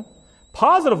 Okay.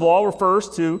 Positive law refers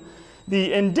to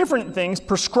the indifferent things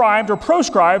prescribed or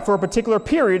proscribed for a particular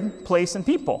period, place, and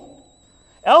people.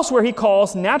 Elsewhere, he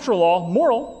calls natural law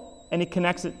moral, and he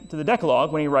connects it to the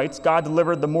Decalogue when he writes, God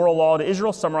delivered the moral law to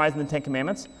Israel, summarized in the Ten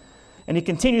Commandments. And he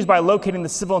continues by locating the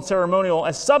civil and ceremonial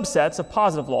as subsets of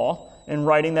positive law, and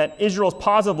writing that Israel's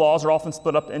positive laws are often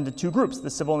split up into two groups, the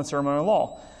civil and the ceremonial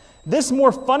law. This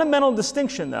more fundamental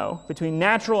distinction, though, between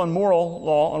natural and moral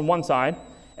law on one side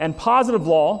and positive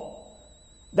law,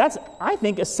 that's, I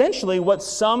think, essentially what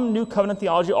some New Covenant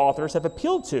theology authors have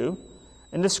appealed to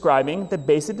in describing the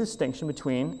basic distinction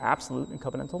between absolute and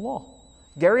covenantal law.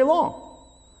 Gary Long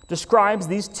describes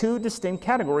these two distinct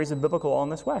categories of biblical law in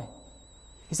this way.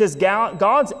 He says,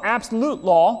 God's absolute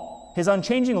law, his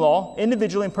unchanging law,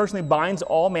 individually and personally binds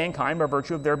all mankind by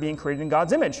virtue of their being created in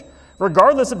God's image,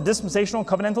 regardless of dispensational and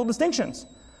covenantal distinctions.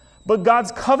 But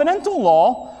God's covenantal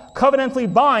law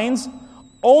covenantally binds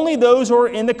only those who are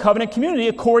in the covenant community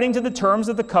according to the terms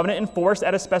of the covenant enforced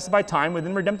at a specified time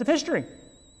within redemptive history.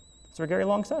 That's what Gary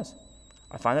Long says.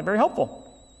 I find that very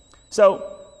helpful.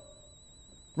 So,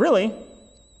 really,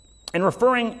 in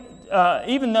referring,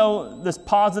 even though this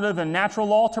positive and natural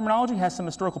law terminology has some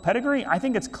historical pedigree, I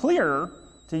think it's clearer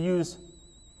to use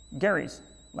Gary's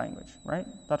language, right?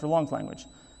 Dr. Long's language.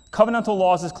 Covenantal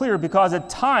laws is clear because it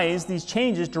ties these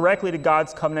changes directly to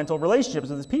God's covenantal relationships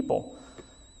with his people.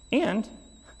 And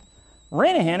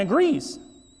Ranahan agrees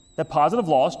that positive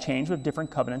laws change with different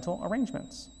covenantal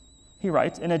arrangements. He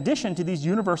writes, in addition to these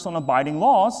universal and abiding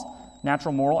laws,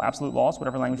 natural, moral, absolute laws,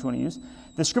 whatever language you want to use,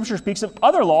 the Scripture speaks of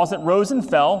other laws that rose and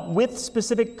fell with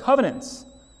specific covenants.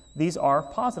 These are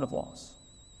positive laws.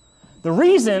 The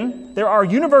reason there are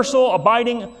universal,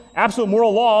 abiding, absolute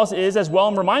moral laws is, as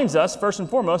Wellham reminds us, first and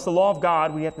foremost, the law of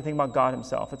God, we have to think about God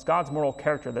himself. It's God's moral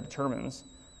character that determines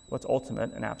what's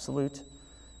ultimate and absolute.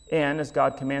 And as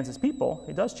God commands his people,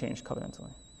 he does change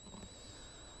covenantally.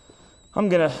 I'm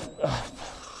going to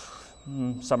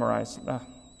summarize.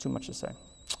 Too much to say.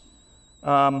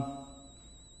 I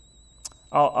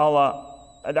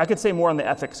could say more on the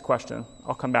ethics question.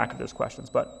 I'll come back to those questions.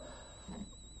 But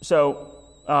so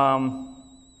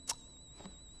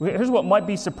here's what might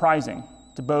be surprising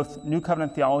to both New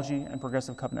Covenant theology and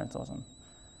progressive covenantalism.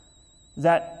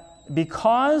 That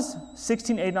because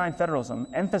 1689 federalism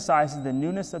emphasizes the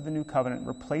newness of the New Covenant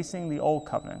replacing the Old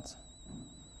Covenant,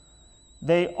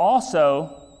 they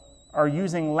also are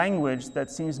using language that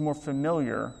seems more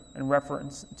familiar in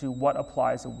reference to what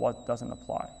applies and what doesn't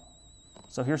apply.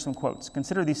 So here's some quotes.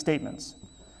 Consider these statements.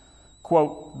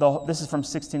 Quote, this is from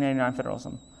 1689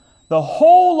 federalism. The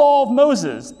whole law of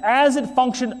Moses, as it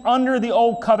functioned under the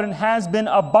Old Covenant, has been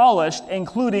abolished,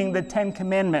 including the Ten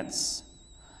Commandments.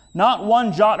 Not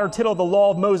one jot or tittle of the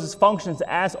law of Moses functions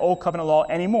as Old Covenant law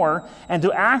anymore, and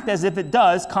to act as if it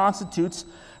does constitutes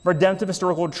redemptive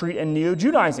historical retreat and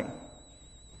neo-Judaizing.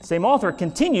 Same author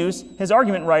continues his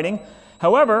argument writing,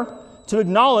 however, to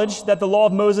acknowledge that the law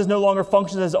of Moses no longer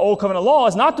functions as Old Covenant law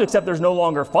is not to accept there's no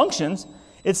longer functions.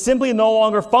 It simply no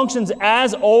longer functions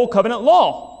as Old Covenant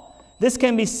law. This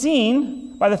can be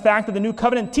seen by the fact that the New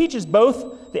Covenant teaches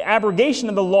both the abrogation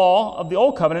of the law of the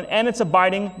Old Covenant and its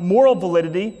abiding moral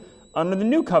validity under the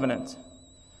New Covenant.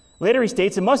 Later he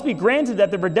states, it must be granted that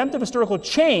the redemptive historical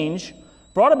change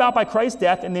brought about by Christ's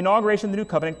death and the inauguration of the New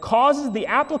Covenant causes the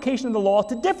application of the law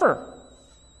to differ.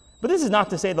 But this is not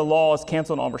to say the law is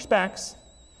canceled in all respects.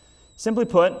 Simply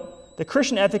put, the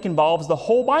Christian ethic involves the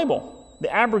whole Bible.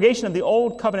 The abrogation of the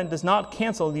Old Covenant does not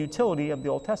cancel the utility of the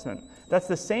Old Testament. That's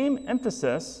the same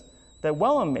emphasis that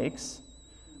Wellham makes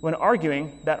when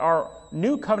arguing that our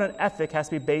New Covenant ethic has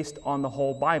to be based on the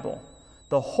whole Bible.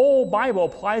 The whole Bible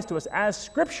applies to us as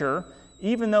Scripture,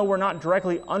 even though we're not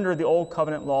directly under the Old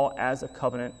Covenant law as a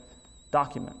covenant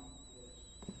document.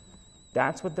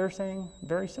 That's what they're saying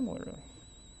very similarly.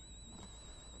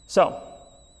 So,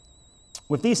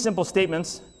 with these simple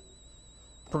statements,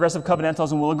 progressive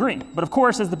covenantalism will agree. But of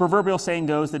course, as the proverbial saying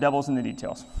goes, the devil's in the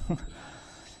details.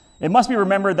 It must be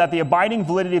remembered that the abiding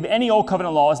validity of any Old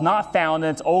Covenant law is not found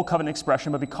in its Old Covenant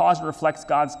expression, but because it reflects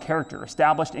God's character,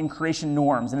 established in creation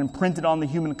norms, and imprinted on the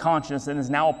human conscience, and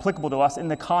is now applicable to us in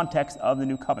the context of the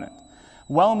New Covenant.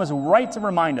 Wellham is right to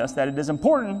remind us that it is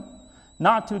important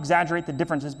not to exaggerate the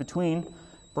differences between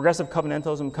progressive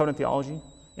covenantalism and covenant theology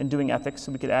in doing ethics,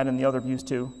 so we could add in the other views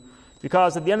too,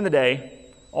 because at the end of the day,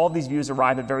 all of these views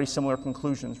arrive at very similar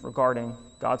conclusions regarding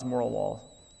God's moral law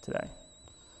today.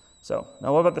 So,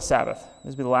 now what about the Sabbath?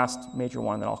 This will be the last major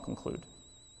one that I'll conclude.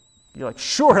 You're like,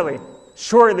 surely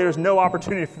there's no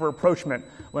opportunity for rapprochement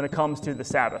when it comes to the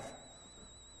Sabbath.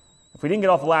 If we didn't get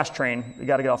off the last train, we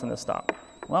got to get off in this stop.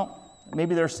 Well,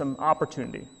 maybe there's some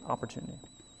opportunity.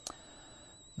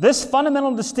 This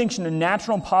fundamental distinction in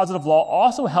natural and positive law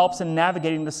also helps in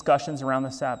navigating discussions around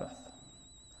the Sabbath.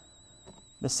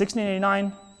 The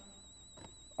 1689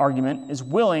 argument is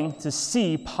willing to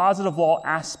see positive law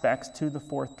aspects to the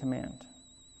fourth command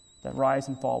that rise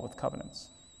and fall with covenants.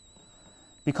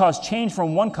 Because there's change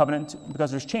from one covenant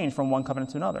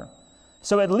to another.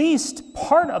 So at least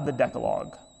part of the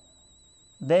Decalogue,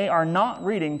 they are not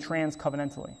reading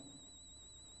transcovenantally.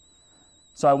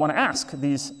 So I want to ask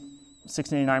these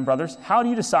 1689 brothers, how do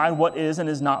you decide what is and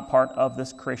is not part of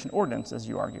this creation ordinance, as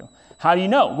you argue? How do you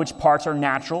know which parts are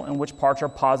natural and which parts are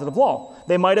positive law?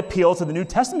 They might appeal to the New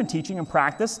Testament teaching and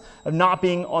practice of not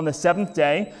being on the seventh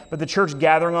day, but the church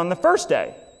gathering on the first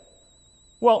day.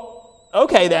 Well,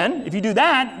 okay then, if you do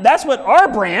that, that's what our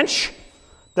branch,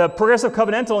 the progressive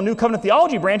covenantal and new covenant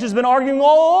theology branch, has been arguing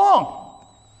all along.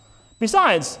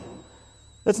 Besides,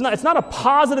 it's not a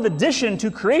positive addition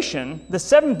to creation. The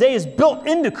seventh day is built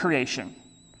into creation.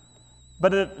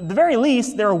 But at the very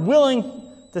least, they're willing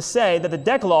to say that the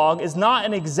Decalogue is not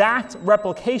an exact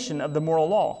replication of the moral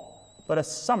law, but a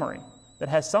summary that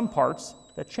has some parts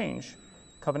that change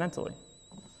covenantally.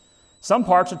 Some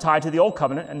parts are tied to the Old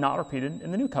Covenant and not repeated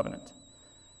in the New Covenant.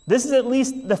 This is at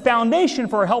least the foundation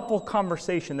for a helpful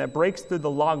conversation that breaks through the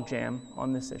logjam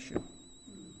on this issue.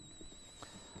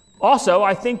 Also,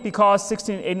 I think because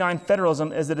 1689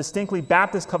 federalism is a distinctly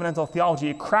Baptist covenantal theology,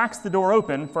 it cracks the door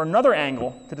open for another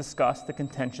angle to discuss the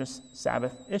contentious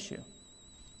Sabbath issue.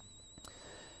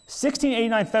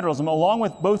 1689 federalism, along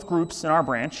with both groups in our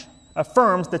branch,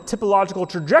 affirms the typological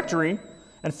trajectory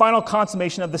and final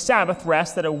consummation of the Sabbath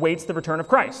rest that awaits the return of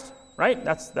Christ. Right?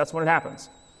 That's when it happens.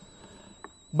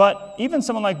 But even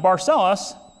someone like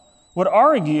Barcellos would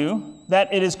argue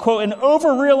that it is, quote, an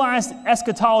over-realized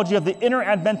eschatology of the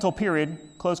interadvental period,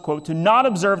 close quote, to not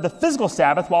observe the physical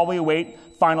Sabbath while we await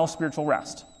final spiritual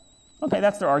rest. Okay,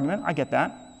 that's their argument. I get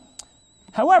that.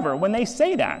 However, when they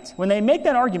say that, when they make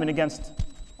that argument against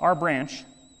our branch,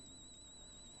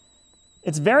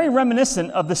 it's very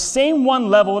reminiscent of the same one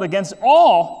leveled against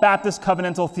all Baptist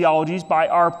covenantal theologies by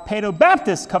our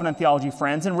Paedo-Baptist covenant theology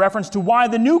friends in reference to why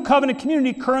the new covenant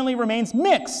community currently remains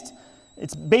mixed.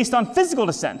 It's based on physical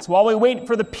descent, while we wait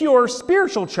for the pure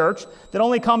spiritual church that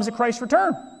only comes at Christ's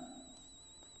return.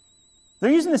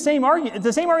 They're using the same argument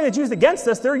that's used against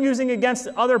us, they're using against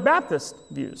other Baptist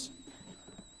views.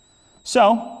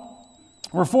 So,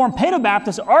 Reformed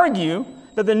Paedo-Baptists argue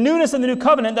that the newness of the new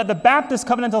covenant that the Baptist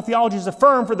covenantal theologies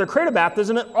affirm for their credo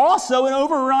baptism is also an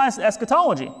over-realized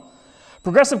eschatology.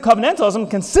 Progressive covenantalism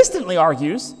consistently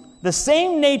argues the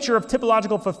same nature of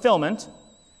typological fulfillment.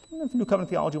 If New Covenant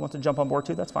theology wants to jump on board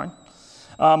too, that's fine.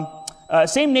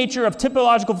 Same nature of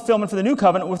typological fulfillment for the New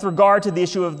Covenant with regard to the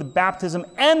issue of the baptism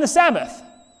and the Sabbath.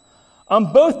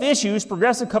 On both issues,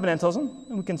 progressive covenantalism,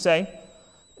 and we can say,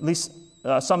 at least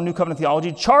some New Covenant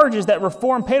theology, charges that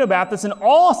Reformed Paedo-Baptists and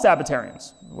all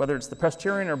Sabbatarians, whether it's the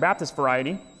Presbyterian or Baptist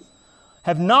variety,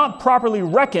 have not properly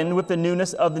reckoned with the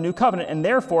newness of the New Covenant, and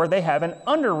therefore they have an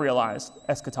under-realized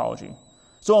eschatology.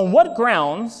 So on what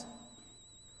grounds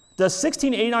does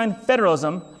 1689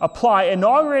 federalism apply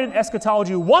inaugurated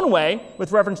eschatology one way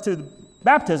with reference to the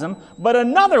baptism, but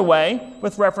another way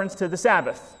with reference to the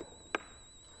Sabbath?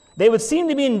 They would seem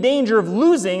to be in danger of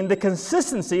losing the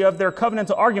consistency of their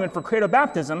covenantal argument for credo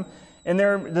baptism in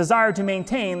their desire to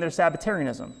maintain their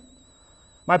Sabbatarianism.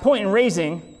 My point in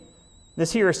raising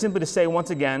this here is simply to say once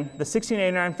again, the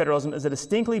 1689 federalism is a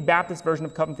distinctly Baptist version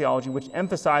of covenant theology which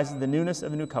emphasizes the newness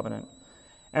of the new covenant,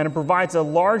 and it provides a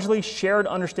largely shared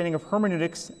understanding of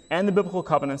hermeneutics and the biblical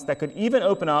covenants that could even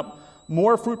open up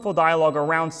more fruitful dialogue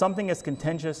around something as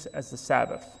contentious as the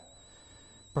Sabbath.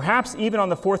 Perhaps even on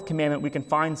the fourth commandment, we can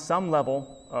find some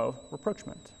level of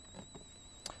rapprochement.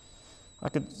 I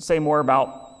could say more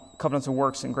about covenants and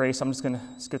works and grace. I'm just going to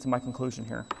skip to my conclusion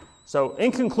here. So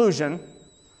in conclusion,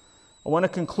 I want to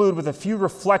conclude with a few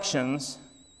reflections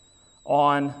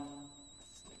on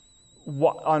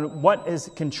what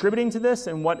is contributing to this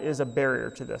and what is a barrier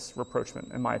to this rapprochement,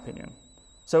 in my opinion.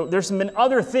 So there's been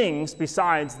other things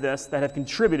besides this that have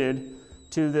contributed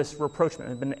to this rapprochement,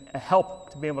 have been a help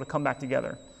to be able to come back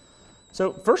together.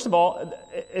 So first of all,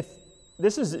 if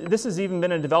this has even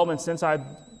been a development since I've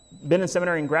been in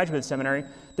seminary and graduated seminary,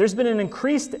 there's been an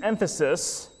increased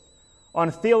emphasis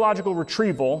on theological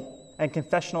retrieval and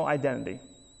confessional identity.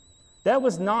 That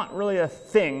was not really a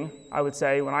thing, I would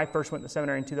say, when I first went to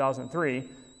seminary in 2003,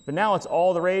 but now it's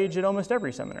all the rage at almost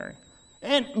every seminary.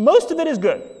 And most of it is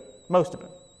good, most of it.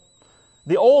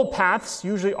 The old paths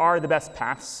usually are the best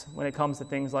paths when it comes to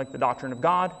things like the doctrine of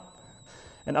God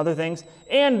and other things.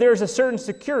 And there's a certain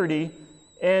security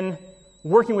in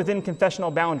working within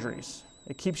confessional boundaries.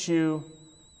 It keeps you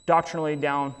doctrinally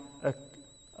down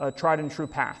a tried and true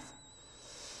path.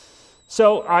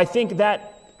 So I think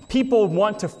that people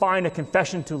want to find a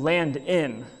confession to land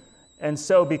in. And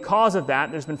so because of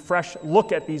that, there's been fresh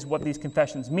look at what these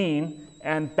confessions mean,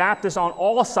 and Baptists on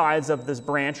all sides of this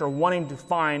branch are wanting to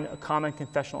find a common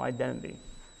confessional identity.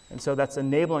 And so that's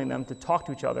enabling them to talk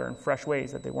to each other in fresh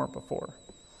ways that they weren't before.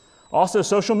 Also,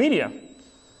 social media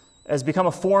has become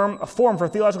a forum for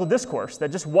theological discourse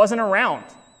that just wasn't around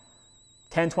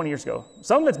 10, 20 years ago.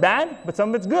 Some of it's bad, but some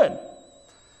of it's good.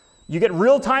 You get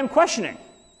real-time questioning.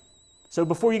 So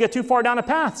before you get too far down a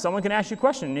path, someone can ask you a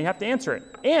question and you have to answer it.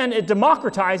 And it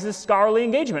democratizes scholarly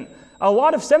engagement. A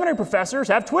lot of seminary professors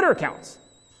have Twitter accounts,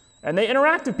 and they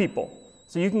interact with people.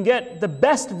 So you can get the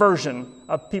best version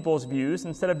of people's views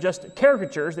instead of just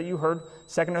caricatures that you heard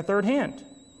second or third hand.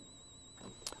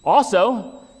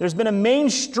 Also, there's been a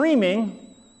mainstreaming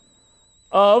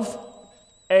of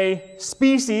a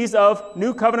species of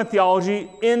New Covenant theology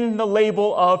in the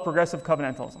label of progressive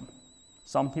covenantalism.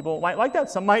 Some people might like that,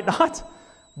 some might not.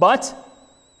 But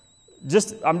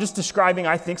I'm just describing,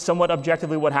 I think, somewhat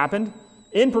objectively what happened.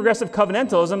 In progressive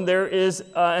covenantalism, there is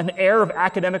an air of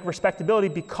academic respectability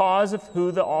because of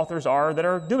who the authors are that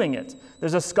are doing it.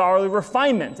 There's a scholarly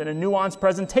refinement and a nuanced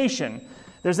presentation.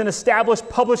 There's an established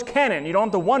published canon. You don't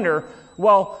have to wonder,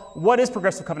 well, what is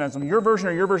progressive covenantalism? Your version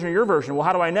or your version or your version? Well,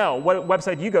 how do I know? What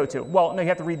website do you go to? Well, no, you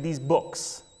have to read these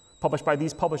books published by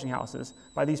these publishing houses,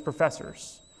 by these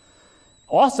professors.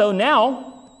 Also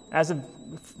now, as of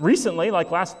recently,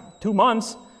 like last 2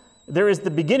 months, there is the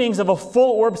beginnings of a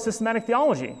full-orb systematic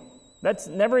theology. That's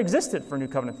never existed for New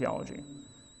Covenant theology.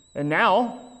 And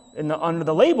now, under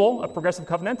the label of progressive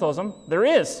covenantalism, there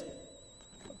is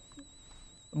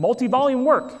multi-volume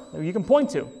work that you can point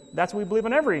to. That's what we believe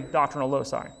on every doctrinal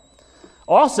loci.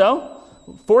 Also,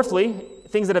 fourthly,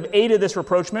 things that have aided this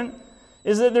rapprochement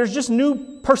is that there's just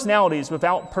new personalities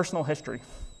without personal history.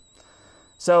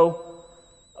 So,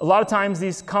 a lot of times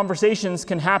these conversations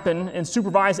can happen in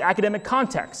supervised academic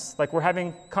contexts, like we're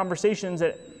having conversations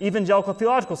at Evangelical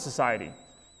Theological Society,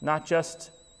 not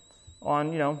just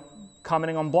on,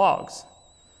 commenting on blogs.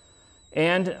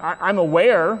 And I'm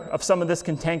aware of some of this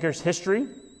cantankerous history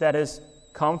that has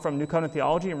come from New Covenant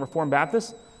theology and Reformed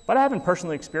Baptists, but I haven't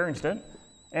personally experienced it.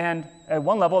 And at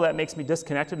one level, that makes me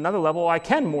disconnected. Another level, I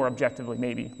can more objectively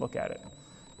maybe look at it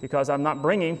because I'm not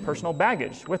bringing personal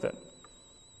baggage with it.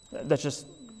 That's just,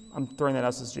 I'm throwing that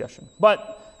as a suggestion.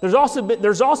 But there's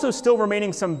also still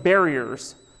remaining some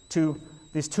barriers to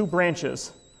these two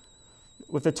branches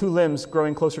with the two limbs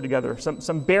growing closer together,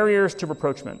 some barriers to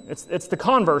rapprochement. It's the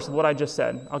converse of what I just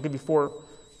said. I'll give you 4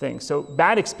 things. So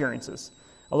bad experiences.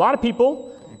 A lot of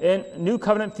people in New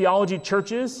Covenant theology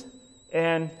churches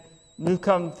and New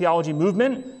Covenant theology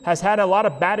movement has had a lot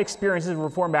of bad experiences with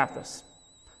Reformed Baptists,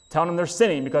 telling them they're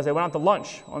sinning because they went out to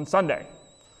lunch on Sunday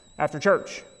after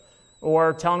church,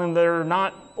 or telling them they're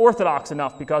not orthodox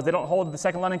enough because they don't hold the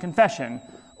Second London Confession,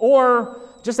 or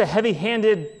just a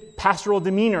heavy-handed pastoral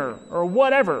demeanor, or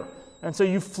whatever. And so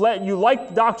you liked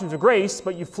the doctrines of grace,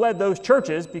 but you fled those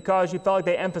churches because you felt like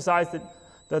they emphasized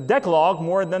the Decalogue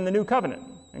more than the New Covenant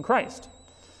in Christ.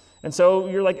 And so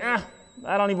you're like, I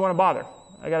don't even want to bother.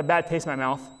 I got a bad taste in my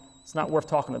mouth. It's not worth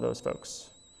talking to those folks.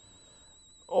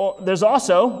 There's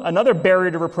also another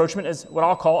barrier to rapprochement is what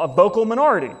I'll call a vocal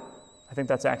minority. I think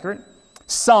that's accurate.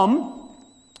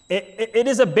 It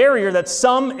is a barrier that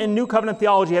some in New Covenant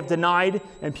theology have denied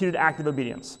and imputed active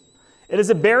obedience. It is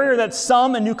a barrier that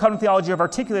some in New Covenant theology have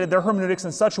articulated their hermeneutics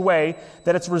in such a way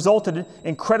that it's resulted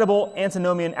in credible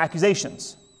antinomian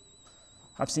accusations.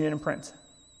 I've seen it in print.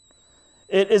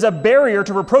 It is a barrier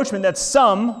to rapprochement that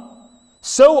some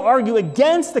so argue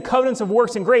against the covenants of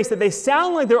works and grace that they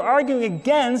sound like they're arguing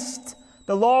against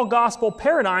the law-gospel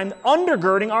paradigm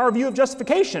undergirding our view of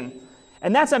justification.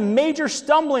 And that's a major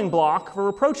stumbling block for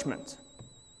rapprochement.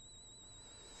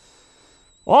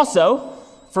 Also,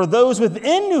 for those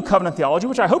within New Covenant theology,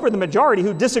 which I hope are the majority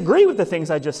who disagree with the things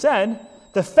I just said,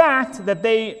 the fact that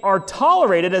they are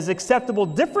tolerated as acceptable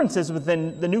differences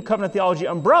within the New Covenant theology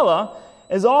umbrella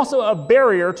is also a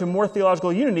barrier to more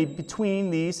theological unity between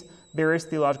these various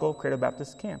theological credo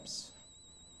Baptist camps.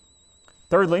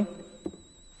 Thirdly,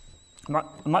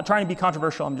 I'm not trying to be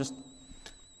controversial. I'm just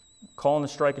calling a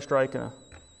strike and a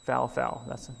foul a foul.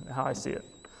 That's how I see it.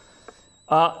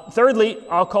 Thirdly,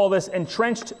 I'll call this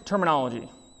entrenched terminology.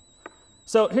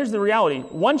 So here's the reality.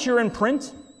 Once you're in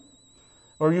print,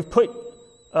 or you've put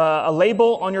a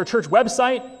label on your church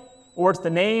website, or it's the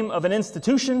name of an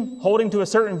institution holding to a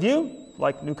certain view,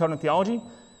 like New Covenant theology,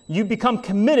 you become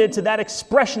committed to that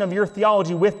expression of your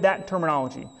theology with that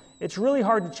terminology. It's really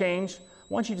hard to change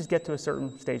once you just get to a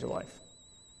certain stage of life.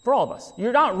 For all of us.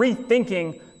 You're not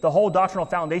rethinking the whole doctrinal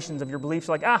foundations of your beliefs.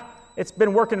 Like, it's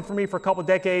been working for me for a couple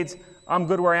decades. I'm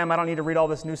good where I am. I don't need to read all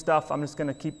this new stuff. I'm just going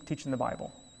to keep teaching the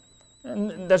Bible.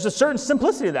 And there's a certain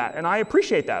simplicity to that, and I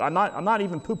appreciate that. I'm not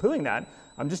even poo-pooing that.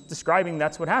 I'm just describing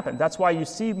that's what happened. That's why you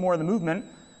see more of the movement,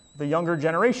 the younger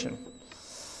generation.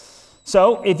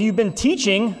 So if you've been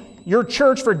teaching your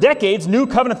church for decades New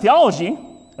Covenant theology,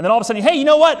 and then all of a sudden, hey, you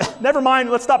know what? Never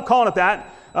mind. Let's stop calling it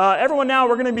that. Everyone now,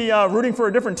 we're going to be rooting for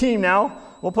a different team now.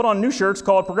 We'll put on new shirts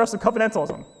called Progressive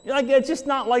Covenantalism. It's just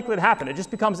not likely to happen. It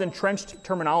just becomes entrenched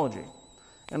terminology.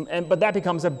 But that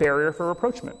becomes a barrier for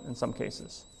rapproachement in some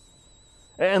cases.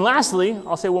 And lastly,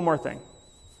 I'll say one more thing.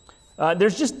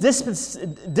 There's just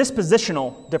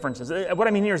dispositional differences. What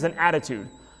I mean here is an attitude.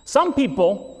 Some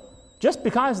people, just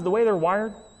because of the way they're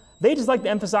wired, they just like to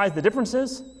emphasize the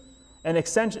differences and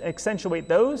accentuate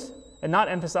those and not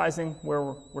emphasizing where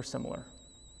we're similar.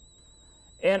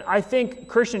 And I think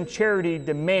Christian charity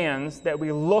demands that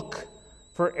we look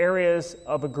for areas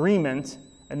of agreement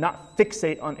and not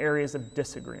fixate on areas of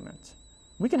disagreement.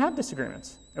 We can have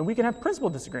disagreements, and we can have principal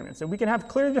disagreements, and we can have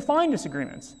clearly defined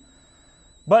disagreements.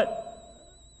 But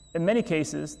in many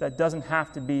cases, that doesn't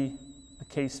have to be a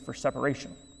case for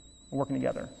separation and working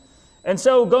together. And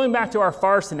so going back to our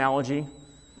forest analogy,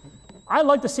 I'd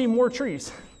like to see more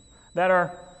trees that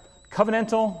are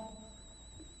covenantal,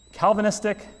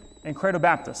 Calvinistic, and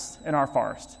Credo-Baptist in our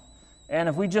forest. And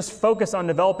if we just focus on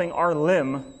developing our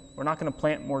limb, we're not going to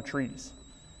plant more trees.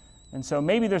 And so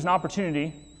maybe there's an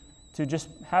opportunity to just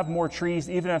have more trees,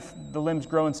 even if the limbs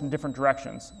grow in some different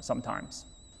directions sometimes.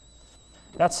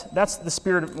 That's the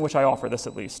spirit in which I offer this,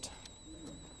 at least.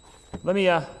 Let me,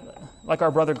 like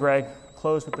our brother Greg,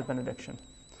 close with the benediction.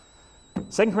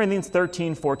 2 Corinthians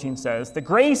 13:14 says, "The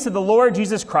grace of the Lord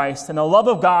Jesus Christ and the love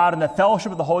of God and the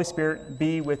fellowship of the Holy Spirit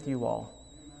be with you all."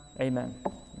 Amen.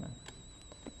 Amen.